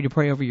warfare, or afraid to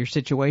pray over your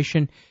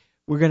situation.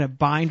 We're going to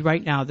bind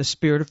right now the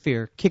spirit of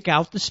fear. Kick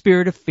out the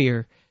spirit of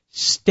fear.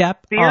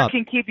 Step fear up.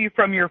 Fear can keep you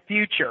from your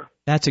future.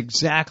 That's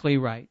exactly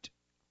right.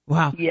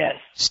 Wow. Yes.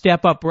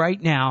 Step up right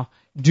now.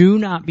 Do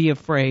not be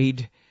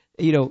afraid.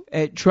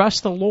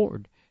 Trust the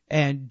Lord.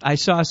 And I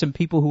saw some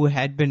people who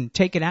had been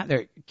taken out,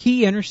 their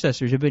key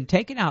intercessors have been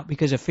taken out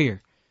because of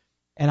fear.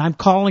 And I'm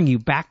calling you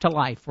back to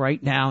life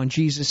right now in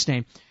Jesus'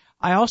 name.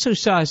 I also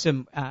saw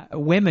some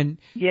women.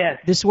 Yes.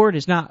 This word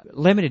is not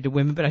limited to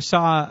women, but I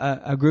saw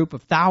a group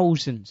of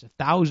thousands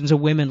of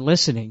women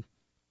listening.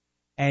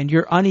 And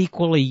you're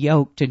unequally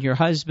yoked, and your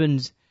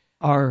husbands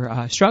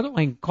are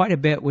struggling quite a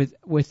bit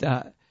with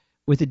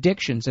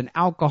addictions and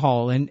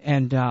alcohol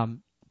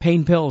and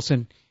pain pills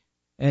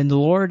and the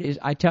Lord is,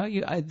 I tell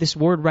you, this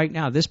word right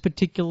now, this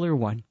particular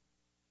one,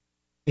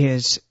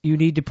 is you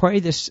need to pray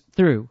this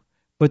through.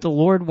 But the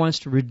Lord wants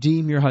to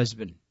redeem your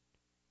husband.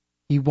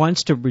 He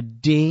wants to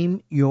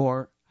redeem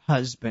your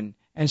husband.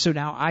 And so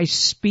now I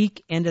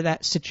speak into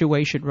that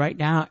situation right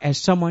now as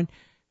someone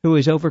who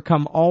has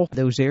overcome all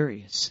those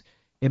areas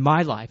in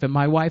my life. And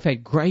my wife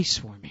had grace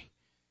for me.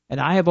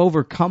 And I have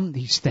overcome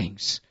these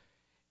things.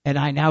 And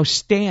I now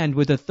stand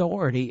with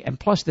authority, and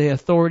plus the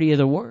authority of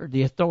the Word,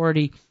 the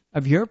authority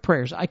of your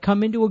prayers. I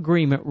come into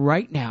agreement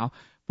right now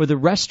for the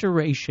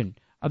restoration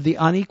of the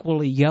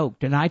unequally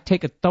yoked, and I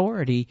take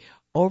authority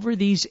over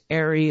these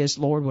areas,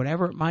 Lord,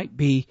 whatever it might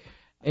be,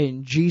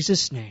 in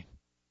Jesus' name.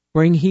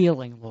 Bring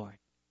healing, Lord.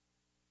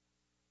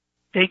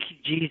 Thank you,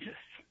 Jesus.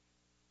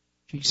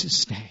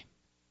 Jesus' name.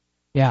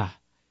 Yeah.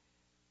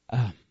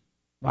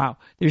 Wow.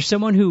 There's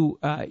someone who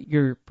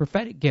your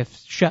prophetic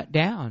gift shut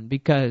down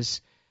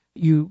because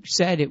you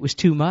said it was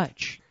too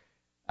much.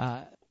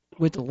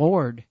 With the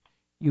Lord,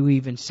 you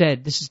even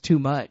said, this is too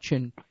much,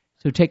 and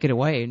so take it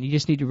away. And you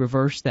just need to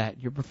reverse that.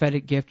 Your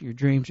prophetic gift, your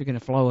dreams are going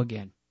to flow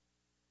again.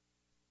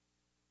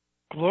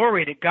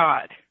 Glory to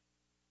God.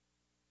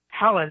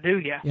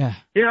 Hallelujah. Yeah.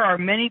 There are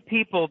many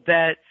people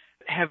that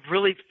have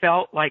really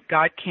felt like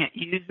God can't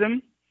use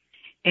them,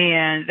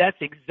 and that's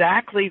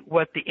exactly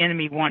what the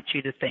enemy wants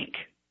you to think.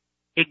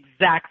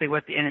 Exactly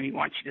what the enemy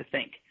wants you to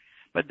think.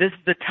 But this is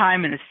the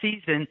time and a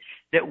season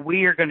that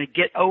we are going to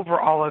get over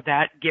all of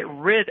that, get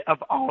rid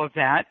of all of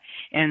that,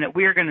 and that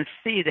we are going to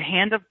see the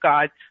hand of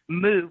God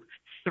move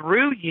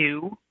through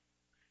you.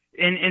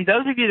 And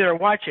those of you that are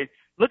watching,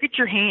 look at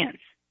your hands.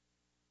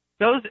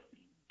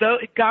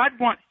 God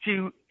wants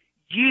to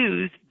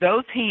use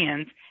those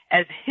hands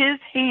as his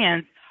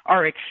hands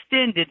are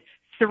extended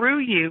through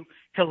you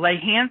to lay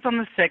hands on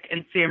the sick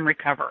and see them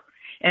recover.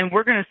 And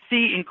we're going to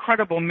see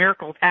incredible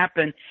miracles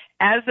happen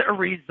as a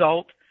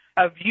result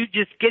of you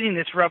just getting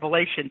this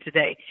revelation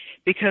today.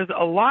 Because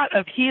a lot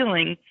of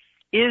healing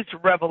is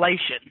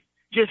revelation.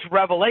 Just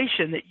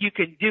revelation that you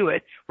can do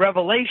it.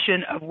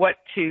 Revelation of what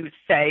to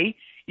say.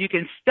 You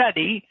can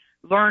study,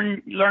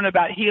 learn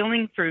about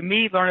healing through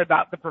me, learn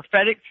about the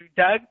prophetic through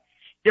Doug,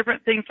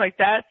 different things like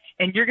that.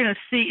 And you're going to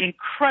see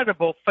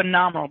incredible,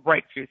 phenomenal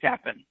breakthroughs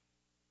happen.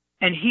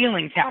 And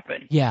healings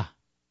happen. Yeah.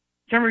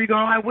 Some of you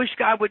going, I wish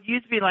God would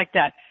use me like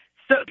that.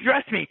 So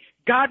trust me,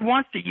 God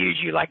wants to use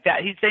you like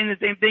that. He's saying the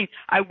same thing.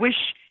 I wish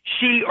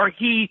she or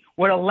he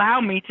would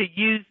allow me to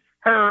use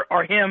her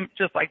or him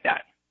just like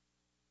that.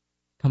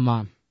 Come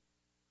on.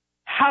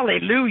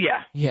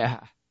 Hallelujah. Yeah.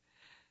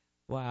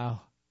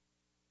 Wow.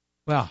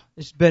 Well,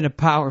 it's been a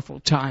powerful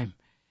time.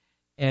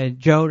 And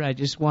Joan, I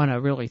just want to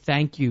really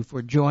thank you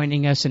for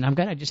joining us. And I'm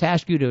going to just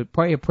ask you to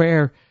pray a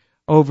prayer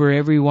over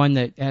everyone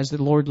that as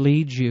the Lord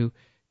leads you,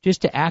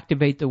 just to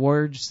activate the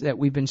words that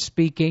we've been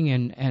speaking,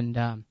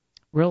 and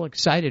real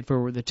excited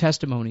for the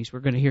testimonies we're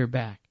going to hear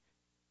back.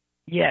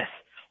 Yes.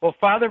 Well,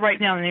 Father, right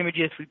now in the name of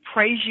Jesus, we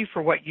praise you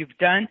for what you've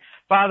done.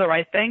 Father,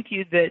 I thank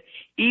you that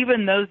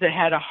even those that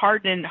had a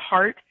hardened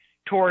heart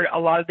toward a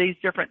lot of these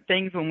different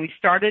things when we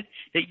started,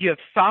 that you have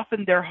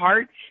softened their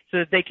heart so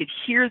that they could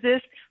hear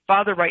this.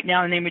 Father, right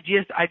now in the name of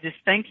Jesus, I just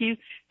thank you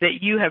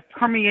that you have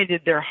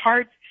permeated their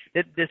hearts,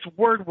 that this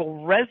word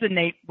will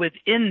resonate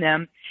within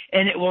them,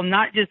 and it will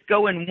not just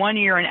go in one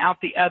ear and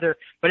out the other,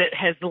 but it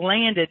has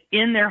landed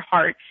in their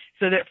heart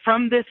so that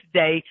from this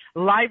day,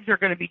 lives are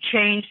going to be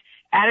changed,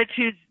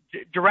 attitudes,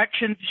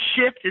 directions,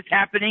 shift is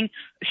happening,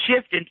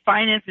 shift in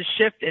finances,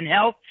 shift in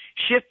health,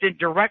 shift in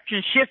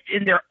direction, shift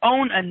in their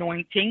own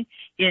anointing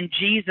in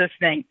Jesus'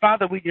 name.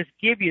 Father, we just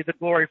give you the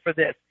glory for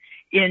this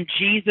in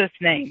Jesus'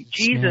 name,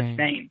 Jesus'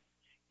 name,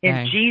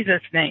 in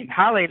Jesus' name.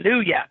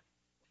 Hallelujah.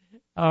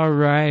 All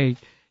right.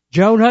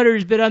 Joan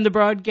Hunter's been on the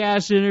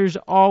broadcast, and there's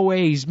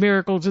always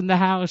miracles in the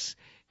house.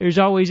 There's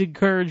always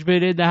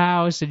encouragement in the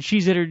house, and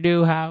she's in her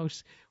new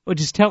house. Well,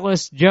 just tell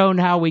us, Joan,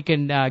 how we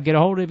can get a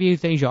hold of you,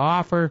 things you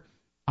offer,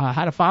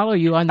 how to follow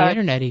you on the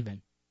internet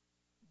even.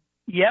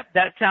 Yep,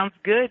 that sounds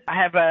good.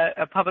 I have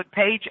a public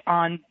page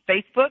on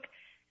Facebook,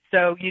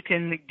 so you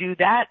can do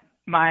that.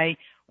 My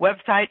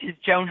website is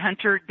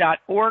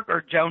joanhunter.org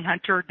or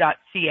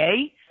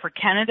joanhunter.ca for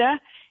Canada,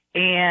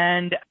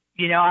 and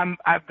you know,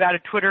 I've got a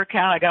Twitter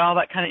account. I got all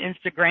that kind of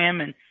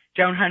Instagram and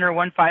Joan Hunter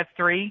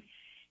 153,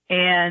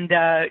 and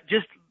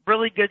just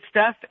really good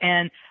stuff.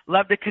 And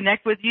love to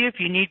connect with you if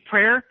you need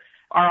prayer.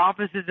 Our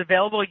office is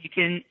available. You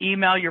can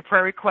email your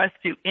prayer request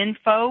to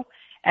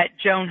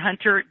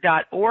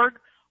info@joanhunter.org,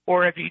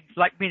 or if you'd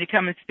like me to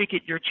come and speak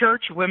at your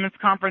church, women's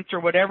conference, or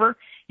whatever,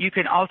 you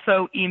can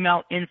also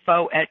email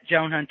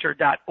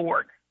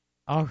info@joanhunter.org.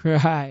 All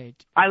right.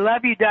 I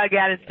love you, Doug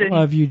Addison.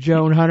 Love you,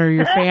 Joan Hunter,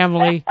 your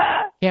family.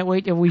 Can't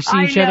wait till we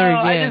see each other again.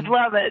 I just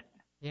love it.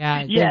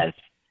 Yeah. Yes.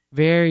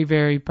 Very,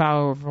 very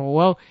powerful.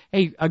 Well,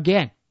 hey,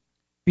 again,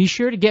 be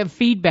sure to give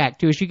feedback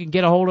to us. You can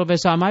get a hold of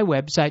us on my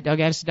website,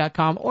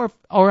 DougAddison.com, or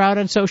out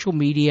on social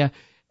media,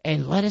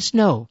 and let us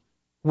know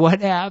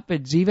what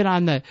happens. Even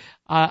on the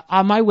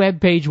on my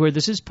webpage where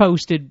this is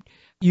posted,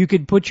 you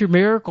can put your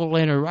miracle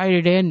in or write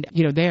it in,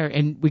 there,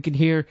 and we can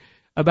hear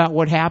about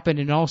what happened.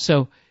 And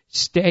also,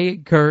 stay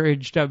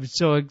encouraged. I'm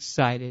so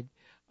excited.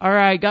 All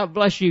right. God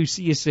bless you.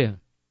 See you soon.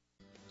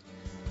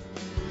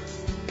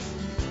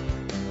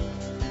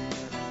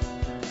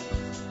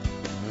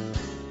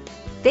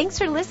 Thanks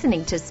for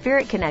listening to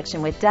Spirit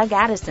Connection with Doug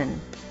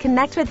Addison.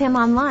 Connect with him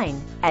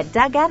online at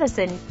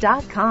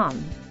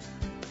DougAddison.com.